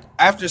 Because like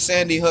after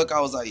Sandy Hook, I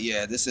was like,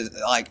 yeah, this is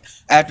like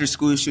after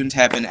school shootings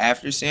happened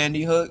after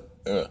Sandy Hook.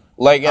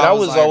 Like, and I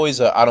was like, always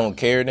a I don't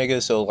care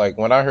nigga. So like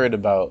when I heard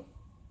about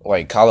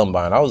like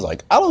Columbine, I was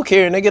like, I don't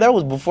care, nigga. That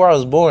was before I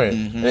was born.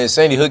 Mm-hmm. And then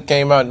Sandy Hook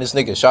came out and this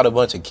nigga shot a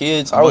bunch of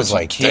kids. I was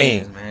like,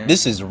 dang, man,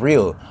 this is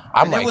real.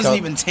 I wasn't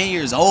even 10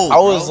 years old. I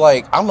was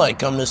like, I might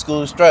come to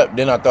school strapped.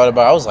 Then I thought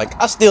about it. I was like,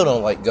 I still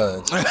don't like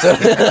guns.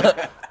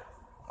 I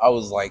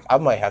was like, I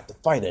might have to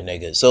fight a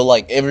nigga. So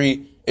like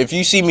if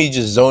you see me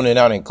just zoning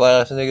out in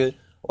class, nigga,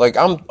 like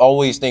I'm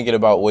always thinking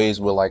about ways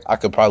where like I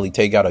could probably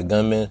take out a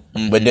gunman.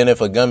 Mm-hmm. But then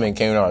if a gunman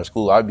came to our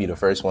school, I'd be the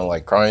first one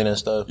like crying and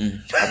stuff.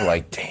 Mm-hmm. I'd be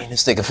like, dang,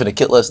 this nigga finna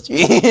kill us.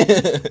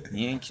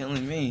 You ain't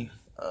killing me.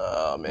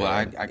 Oh man,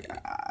 Well,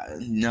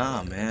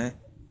 nah, man.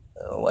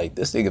 like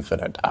this nigga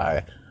finna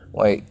die.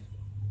 Like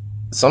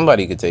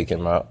somebody could take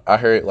him out. I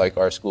heard like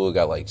our school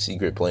got like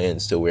secret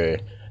plans to where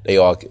they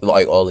all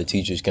the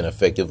teachers can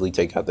effectively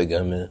take out the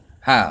gunman.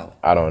 How?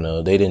 I don't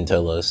know. They didn't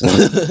tell us.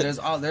 There's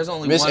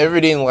only Miss one.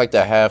 Everdeen like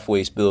the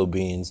halfway spilled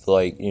beans.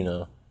 Like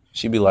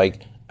she'd be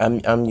like,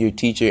 I'm your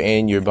teacher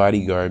and your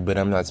bodyguard, but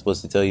I'm not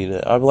supposed to tell you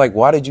that. I'd be like,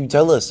 why did you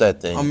tell us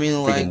that then? I mean,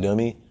 freaking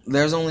dummy.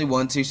 There's only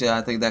one teacher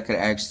I think that could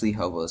actually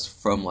help us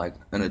from like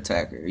an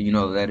attacker. You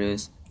know who that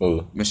is?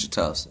 Ooh. Mr.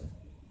 Tellson.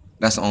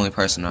 That's the only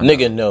person I know.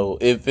 Nigga, no.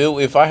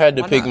 If I had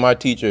to Why pick not? my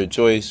teacher of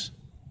choice,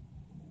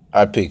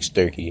 I'd pick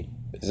Sturkey.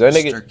 Is that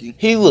nigga? Sturkey?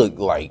 He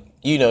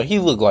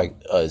looked like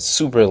a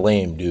super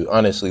lame dude.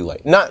 Honestly,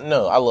 like I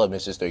love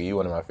Mr. Sturkey. He's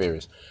one of my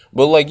favorites.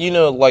 But like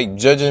like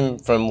judging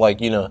from like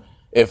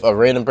if a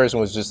random person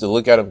was just to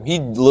look at him, he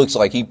looks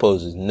like he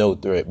poses no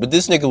threat. But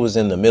this nigga was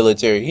in the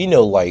military. He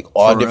know like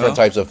all For different real?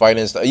 types of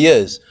fighting stuff.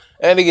 Yes,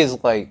 that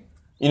nigga's like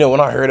when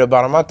I heard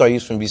about him, I thought he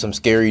was gonna be some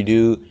scary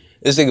dude.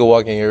 This nigga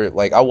walking here,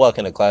 like I walk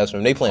in the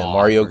classroom, they playing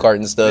Mario Kart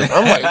and stuff.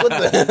 I'm like, what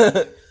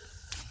the?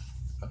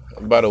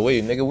 By the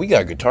way, nigga, we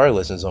got guitar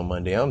lessons on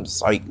Monday. I'm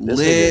psyched. This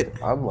Lit.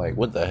 nigga, I'm like,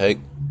 what the heck?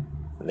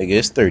 Nigga,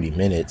 it's 30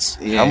 minutes.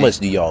 Yeah. How much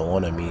do y'all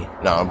want of me?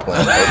 Nah, I'm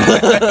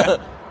playing.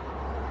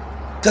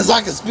 Cause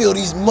I can spill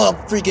these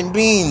freaking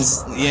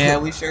beans. Yeah,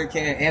 we sure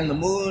can. And the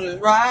moon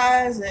is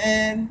rising.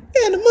 And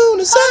the moon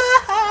is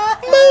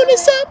up. Moon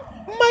is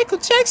up. Michael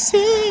Jackson.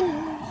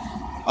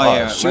 Oh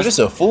yeah, shoot, it's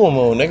a full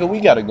moon, nigga. We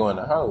gotta go in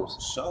the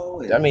house.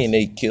 So That mean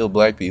they kill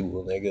black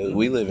people, nigga.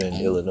 We live in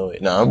Illinois.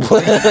 Nah, I'm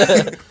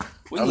playing.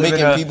 I'm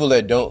making people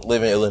that don't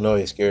live in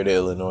Illinois scared of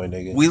Illinois,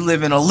 nigga. We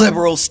live in a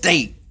liberal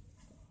state.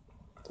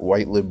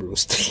 White liberal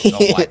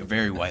state.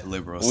 Very white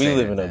liberal state. We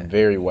live in a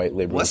very white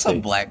liberal What's state.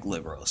 a black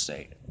liberal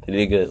state?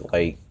 Nigga,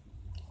 like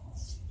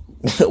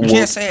You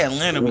can't say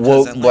Atlanta because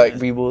woke Atlanta, black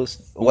people,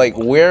 like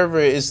wherever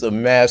it's the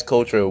mass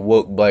culture of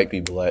woke black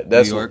people at.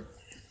 That's New York.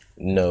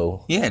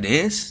 No, Yeah, it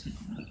is.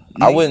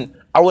 I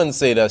wouldn't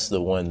say that's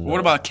the one. What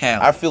about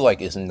Cali? I feel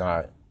like it's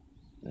not.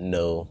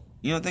 No,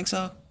 You don't think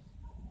so?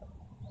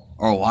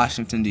 Or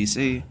Washington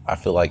D.C. I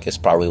feel like it's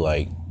probably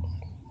like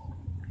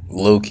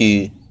low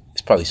key.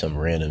 It's probably some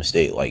random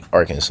state like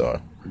Arkansas.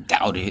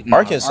 Doubt it. No,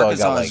 Arkansas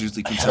got like is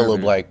usually hella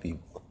conservative. black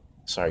people.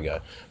 Sorry,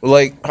 God. But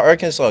like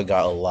Arkansas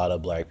got a lot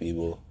of black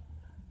people,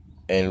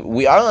 and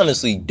I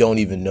honestly don't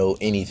even know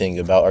anything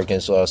about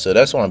Arkansas, so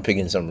that's why I'm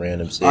picking some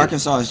random state.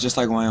 Arkansas is just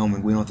like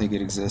Wyoming. We don't think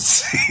it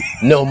exists.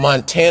 No,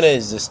 Montana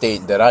is the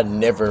state that I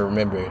never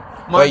remember.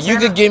 Like you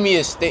could give me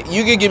a state,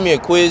 you could give me a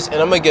quiz, and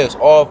I'm gonna guess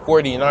all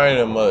 49 of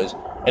them was,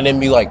 and then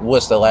be like,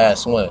 "What's the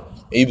last one?" And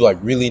you'd be like,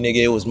 "Really,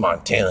 nigga? It was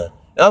Montana."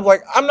 And I'm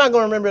like, "I'm not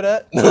gonna remember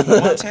that."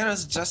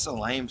 Montana's just a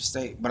lame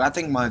state, but I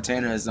think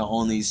Montana is the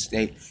only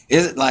state.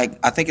 Is it like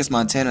I think it's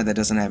Montana that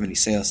doesn't have any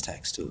sales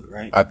tax to it,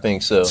 right? I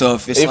think so. So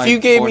if it's like you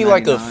gave me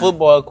like a $4.99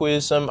 football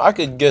quiz, something, I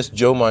could guess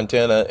Joe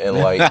Montana and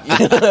like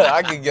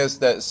I could guess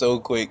that so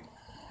quick.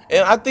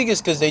 And I think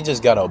it's because they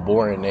just got a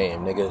boring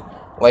name,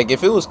 nigga. Like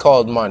if it was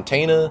called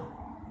Montana,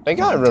 they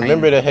gotta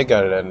remember the heck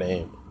out of that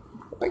name.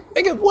 Like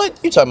nigga, what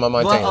you talking about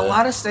Montana? But a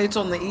lot of states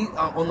on the east,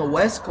 on the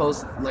West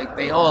Coast, like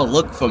they all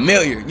look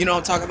familiar. You know what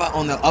I'm talking about?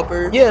 On the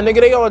upper, Yeah, nigga,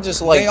 they all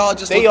just like They all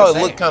just they look all the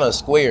look same. kind of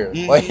square.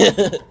 Mhm. Like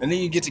and then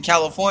you get to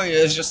California,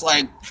 it's just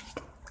like,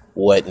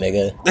 what,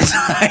 nigga? it's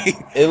like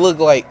It looked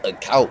like a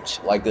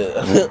couch, like a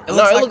it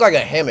looked like a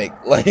hammock.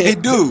 Like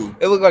it do.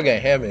 It looked like a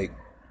hammock.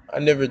 I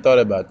never thought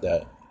about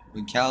that.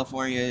 But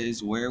California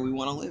is where we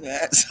want to live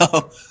at.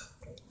 So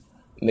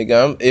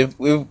Nigga,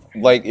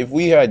 if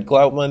we had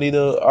clout money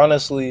though,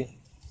 honestly,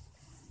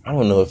 I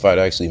don't know if I'd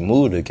actually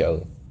move to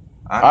Cali.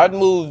 I'd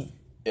move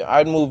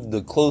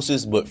the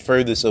closest but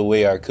furthest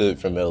away I could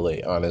from LA,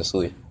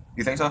 honestly.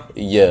 you think so?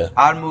 Yeah.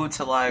 I'd move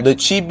to like The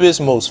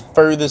cheapest, most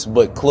furthest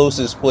but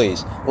closest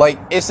place. Like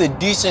it's a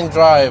decent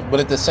drive, but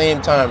at the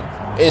same time,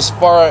 it's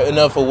far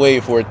enough away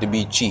for it to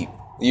be cheap.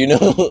 You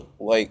know?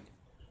 Like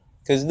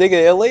cause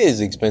nigga, LA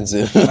is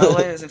expensive. LA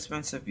is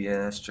expensive. Yeah,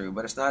 that's true,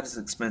 but it's not as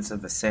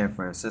expensive as San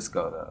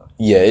Francisco though.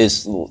 Yeah,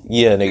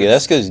 nigga.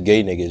 That's because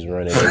gay niggas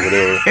running over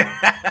there.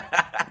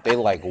 They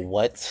like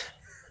what?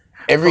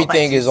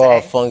 Everything is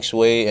all feng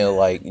shui and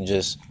like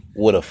just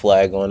with a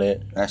flag on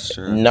it. That's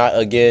true.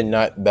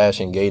 Not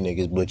bashing gay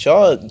niggas, but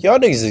y'all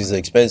niggas is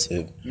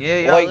expensive. Yeah,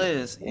 y'all like,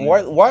 is.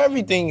 Why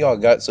everything y'all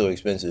got so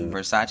expensive?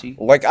 Versace.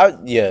 Like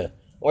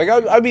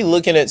I be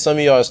looking at some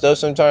of y'all stuff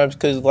sometimes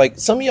because like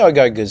some of y'all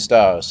got good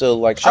style. So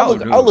like I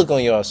look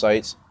on y'all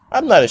sites.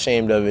 I'm not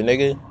ashamed of it,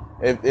 nigga.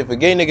 If a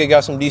gay nigga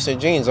got some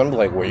decent jeans, I'm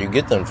like, where you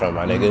get them from,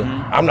 my nigga?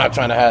 Mm-hmm. I'm not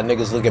trying to have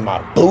niggas look at my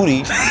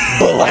booty,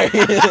 but like,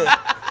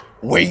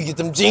 where you get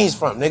them jeans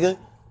from, nigga?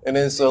 And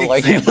then so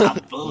like, My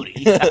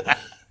booty.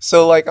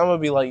 so like I'm gonna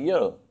be like,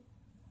 yo,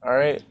 all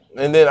right.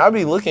 And then I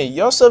be looking,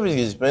 y'all stuff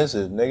is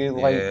expensive, nigga.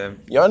 Like Yeah.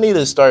 y'all need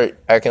to start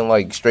acting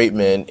like straight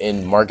men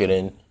in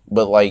marketing,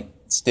 but like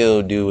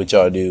still do what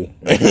y'all do.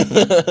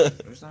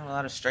 There's not a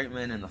lot of straight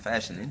men in the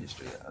fashion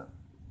industry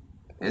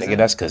though. Nigga,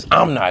 that's because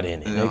I'm not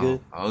in it, nigga.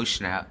 Oh,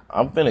 snap.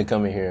 I'm finna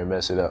come in here and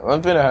mess it up.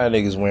 I'm finna have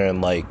niggas wearing,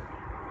 like,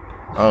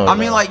 I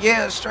mean, like,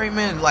 yeah, straight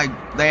men, like,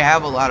 they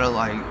have a lot of,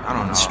 like, I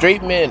don't know.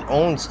 Straight men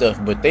own stuff,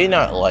 but they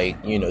not,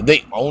 like,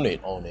 they own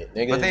it,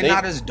 nigga. But they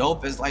not as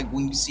dope as, like,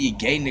 when you see a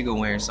gay nigga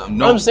wearing something.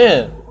 No, I'm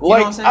saying,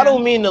 like, I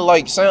don't mean to,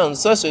 like, sound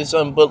sus or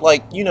something, but,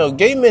 like,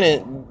 gay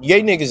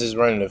niggas is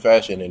running the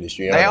fashion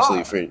industry,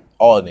 honestly, for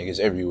all niggas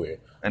everywhere.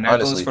 And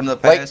that goes from the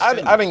past,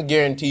 like, I done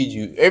guaranteed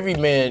you, every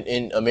man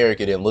in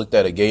America that looked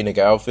at a gay nigga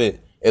outfit,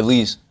 at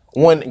least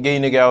one gay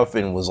nigga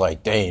outfit and was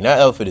like, dang, that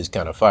outfit is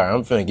kind of fire.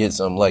 I'm finna get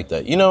something like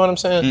that. You know what I'm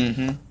saying?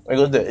 Mm-hmm.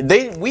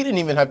 Like, we didn't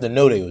even have to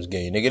know they was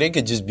gay, nigga. They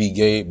could just be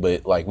gay,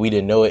 but, like, we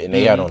didn't know it, and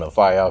they had on a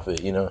fire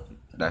outfit, you know?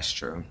 That's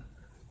true.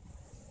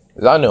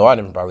 'Cause I know I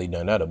done probably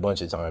done that a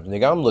bunch of times.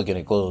 Nigga, I'm looking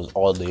at clothes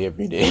all day,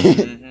 every day.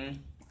 Mm-hmm.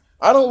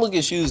 I don't look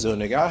at shoes, though,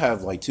 nigga. I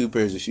have, like, 2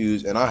 pairs of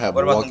shoes, and I have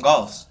What about them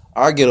golfs?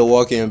 I get a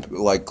walk-in,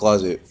 like,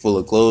 closet full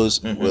of clothes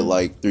with,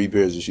 like, 3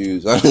 pairs of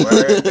shoes.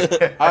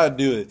 I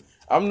do it.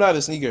 I'm not a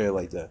sneakerhead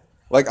like that.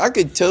 Like, I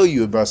could tell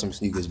you about some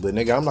sneakers, but,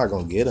 nigga, I'm not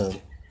gonna get them.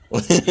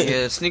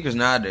 Yeah, sneakers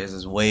nowadays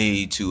is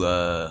way too,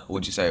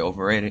 what'd you say,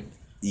 overrated?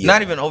 Yeah.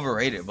 Not even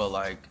overrated, but,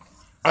 like...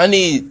 I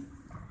need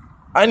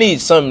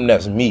something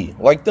that's me.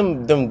 Like,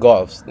 them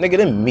golfs. Nigga,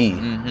 them me.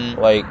 Mm-hmm.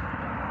 Like,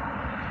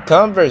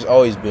 Converse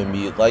always been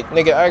me. Like,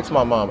 nigga, ask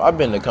my mom. I've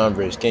been the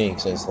Converse king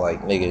since,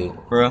 like, nigga...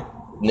 Bro?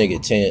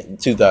 Nigga,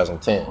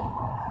 2010.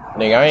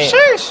 Nigga, I ain't...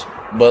 Sheesh.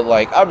 But,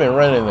 like, I've been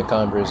running the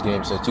Converse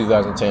game since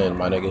 2010,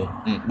 my nigga.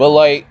 Mm. But,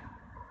 like,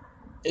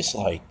 it's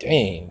like,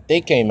 dang, they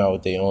came out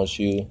with their own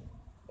shoe.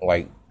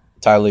 Like,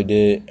 Tyler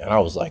did. And I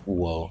was like,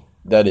 whoa,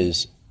 that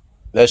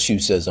shoe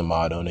says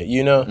Ahmad on it,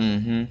 you know?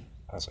 Mm-hmm.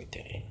 I was like,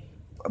 dang.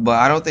 But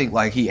I don't think,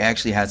 like, he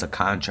actually has a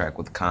contract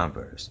with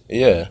Converse.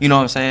 Yeah. You know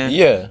what I'm saying?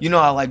 Yeah. You know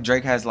how, like,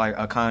 Drake has, like,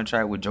 a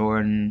contract with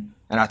Jordan...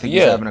 And I think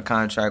he's having a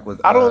contract with...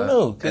 I don't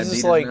know, because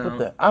it's like...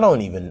 I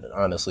don't even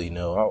honestly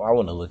know. I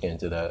want to look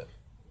into that.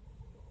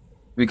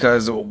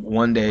 Because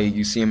one day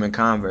you see him in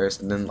Converse,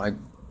 and then, like,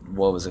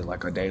 what was it,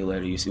 like a day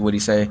later, you see, what'd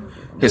he say?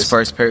 His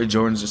first pair of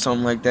Jordans or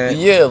something like that?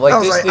 Yeah, like, I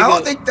was like, I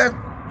don't think that...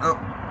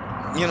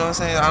 you know what I'm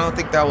saying? I don't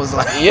think that was,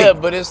 like... Yeah,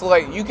 but it's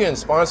like, you can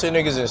sponsor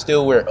niggas and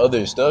still wear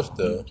other stuff,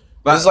 though.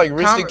 But it's like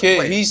Rich the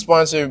Kid, he's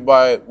sponsored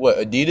by,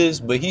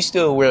 Adidas, but he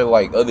still wear,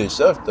 like, other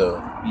stuff, though.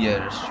 Yeah,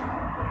 that's true.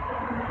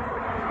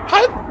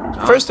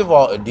 First of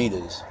all,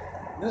 Adidas.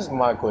 This is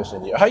my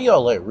question here. How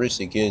y'all let Rich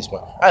the Kid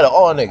sponsor? Out of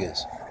all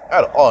niggas.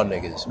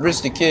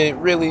 Rich the Kid,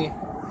 really?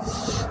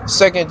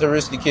 Second to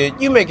Rich the Kid.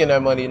 You making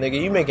that money, nigga.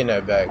 You making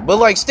that back. But,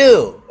 like,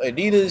 still,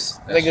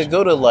 Adidas, nigga,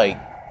 go to, like,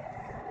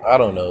 I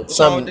don't know,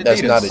 something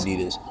that's not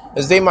Adidas.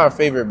 Because they my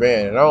favorite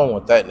brand, and I don't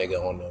want that nigga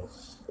on them.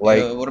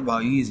 Like, what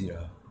about Yeezy,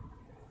 though?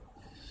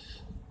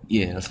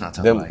 Yeah, let's not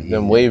talk about Yeezy.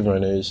 Them Wave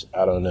Runners,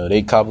 I don't know.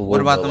 They couple. What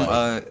about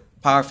them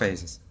Power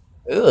Phases?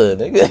 Ugh,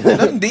 nigga.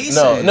 Them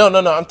decent. No.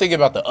 I'm thinking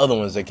about the other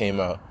ones that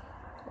came out.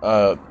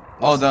 I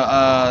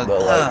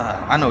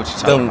know what you're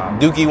talking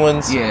about. Them Dookie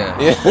ones. Yeah.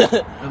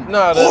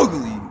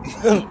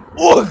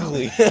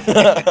 Ugly.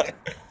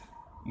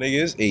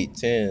 Nigga, it's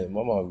 8:10.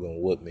 My mom gonna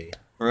whoop me.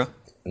 For real?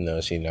 No,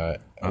 she not.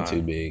 I'm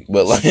too big.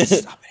 But like,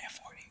 stop it at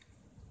 40.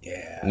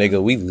 Yeah.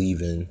 Nigga, we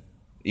leaving.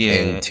 Yeah.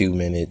 In 2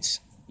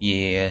 minutes.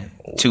 Yeah.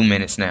 2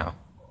 minutes now.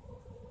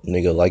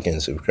 Nigga, like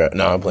and subscribe.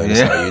 No, I'm playing this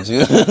on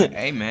YouTube.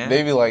 Hey, man.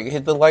 They be like,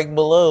 hit the like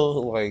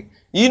below. Like,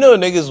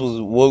 niggas was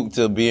woke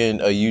to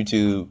being a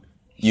YouTube,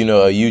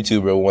 a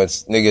YouTuber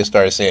once niggas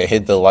started saying,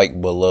 hit the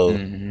like below.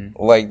 Mm-hmm.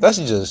 Like, that's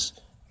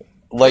just,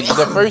 like,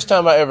 the first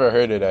time I ever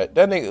heard of that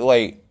nigga,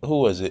 like,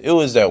 who was it? It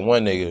was that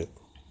one nigga.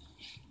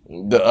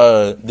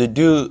 The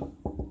dude,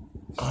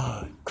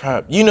 oh,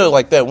 crap.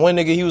 Like, that one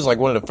nigga, he was, like,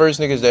 one of the first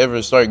niggas to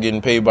ever start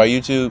getting paid by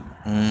YouTube.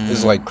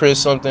 It's like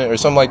Chris something or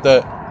something like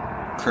that.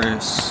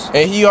 Chris.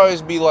 And he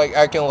always be like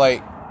acting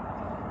like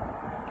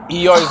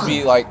he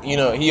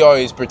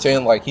always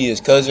pretend like he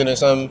his cousin or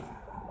something.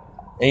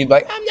 And he'd be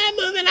like, I'm not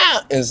moving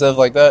out and stuff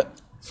like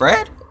that.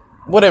 Fred?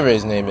 Whatever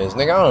his name is,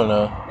 nigga, I don't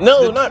know.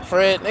 No, not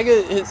Fred,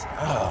 nigga.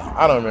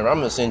 I don't remember. I'm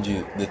gonna send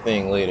you the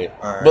thing later.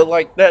 Right. But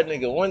like that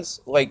nigga,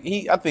 once like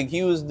I think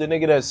he was the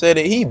nigga that said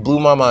it. He blew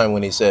my mind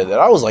when he said that.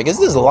 I was like, is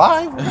this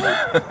live?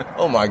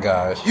 Oh my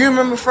gosh. You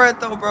remember Fred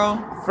though, bro?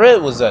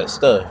 Fred was that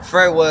stuff.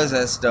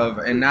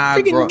 And now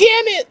freaking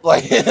gamut.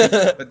 Like,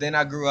 but then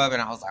I grew up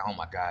and I was like, oh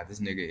my god,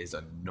 this nigga is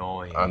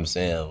annoying. I'm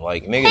saying,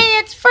 like, nigga, hey,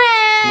 it's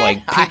Fred.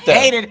 Like,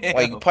 hated him.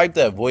 Like, pipe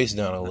that voice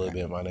down a little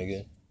bit, my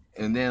nigga.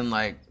 And then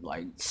like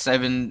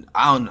 7,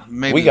 I don't know.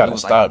 Maybe we gotta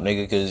stop,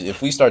 nigga, because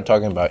if we start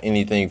talking about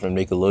anything from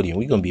Nickelodeon,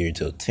 we gonna be here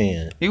till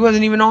 10. He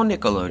wasn't even on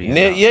Nickelodeon.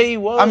 Yeah, he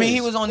was. I mean,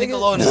 he was on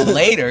Nickelodeon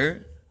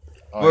later.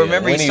 But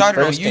remember, he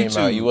started on YouTube.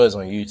 Came out, he was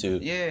on YouTube.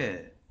 Yeah,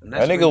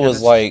 that nigga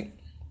was like,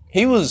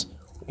 he's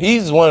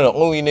one of the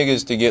only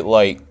niggas to get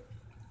like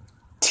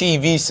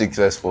TV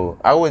successful.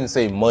 I wouldn't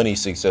say money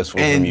successful.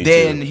 And from YouTube.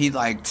 Then he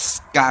like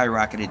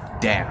skyrocketed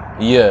down.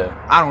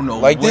 Yeah, I don't know.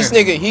 Like this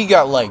nigga, he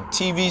got like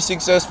TV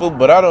successful,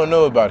 but I don't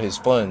know about his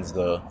funds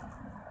though.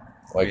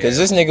 Like, cause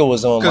this nigga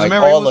was on like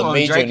remember, he all was the on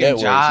major Drake and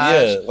networks. Josh.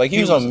 Yeah, like he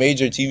was on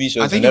major TV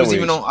shows. I think and he was networks.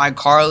 even on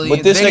iCarly.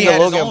 But this Then he nigga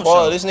had his Logan own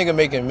Paul, show. this nigga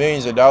making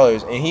millions of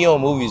dollars, and he on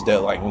movies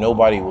that like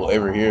nobody will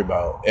ever hear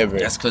about ever.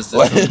 That's because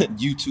there's some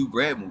YouTube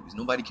Red movies.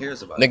 Nobody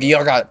cares about. Nigga,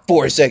 y'all got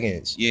 4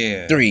 seconds.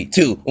 Yeah. 3,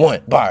 2,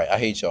 1. Bye. I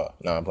hate y'all.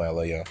 Nah, I'm playing. I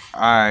love y'all.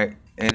 All right.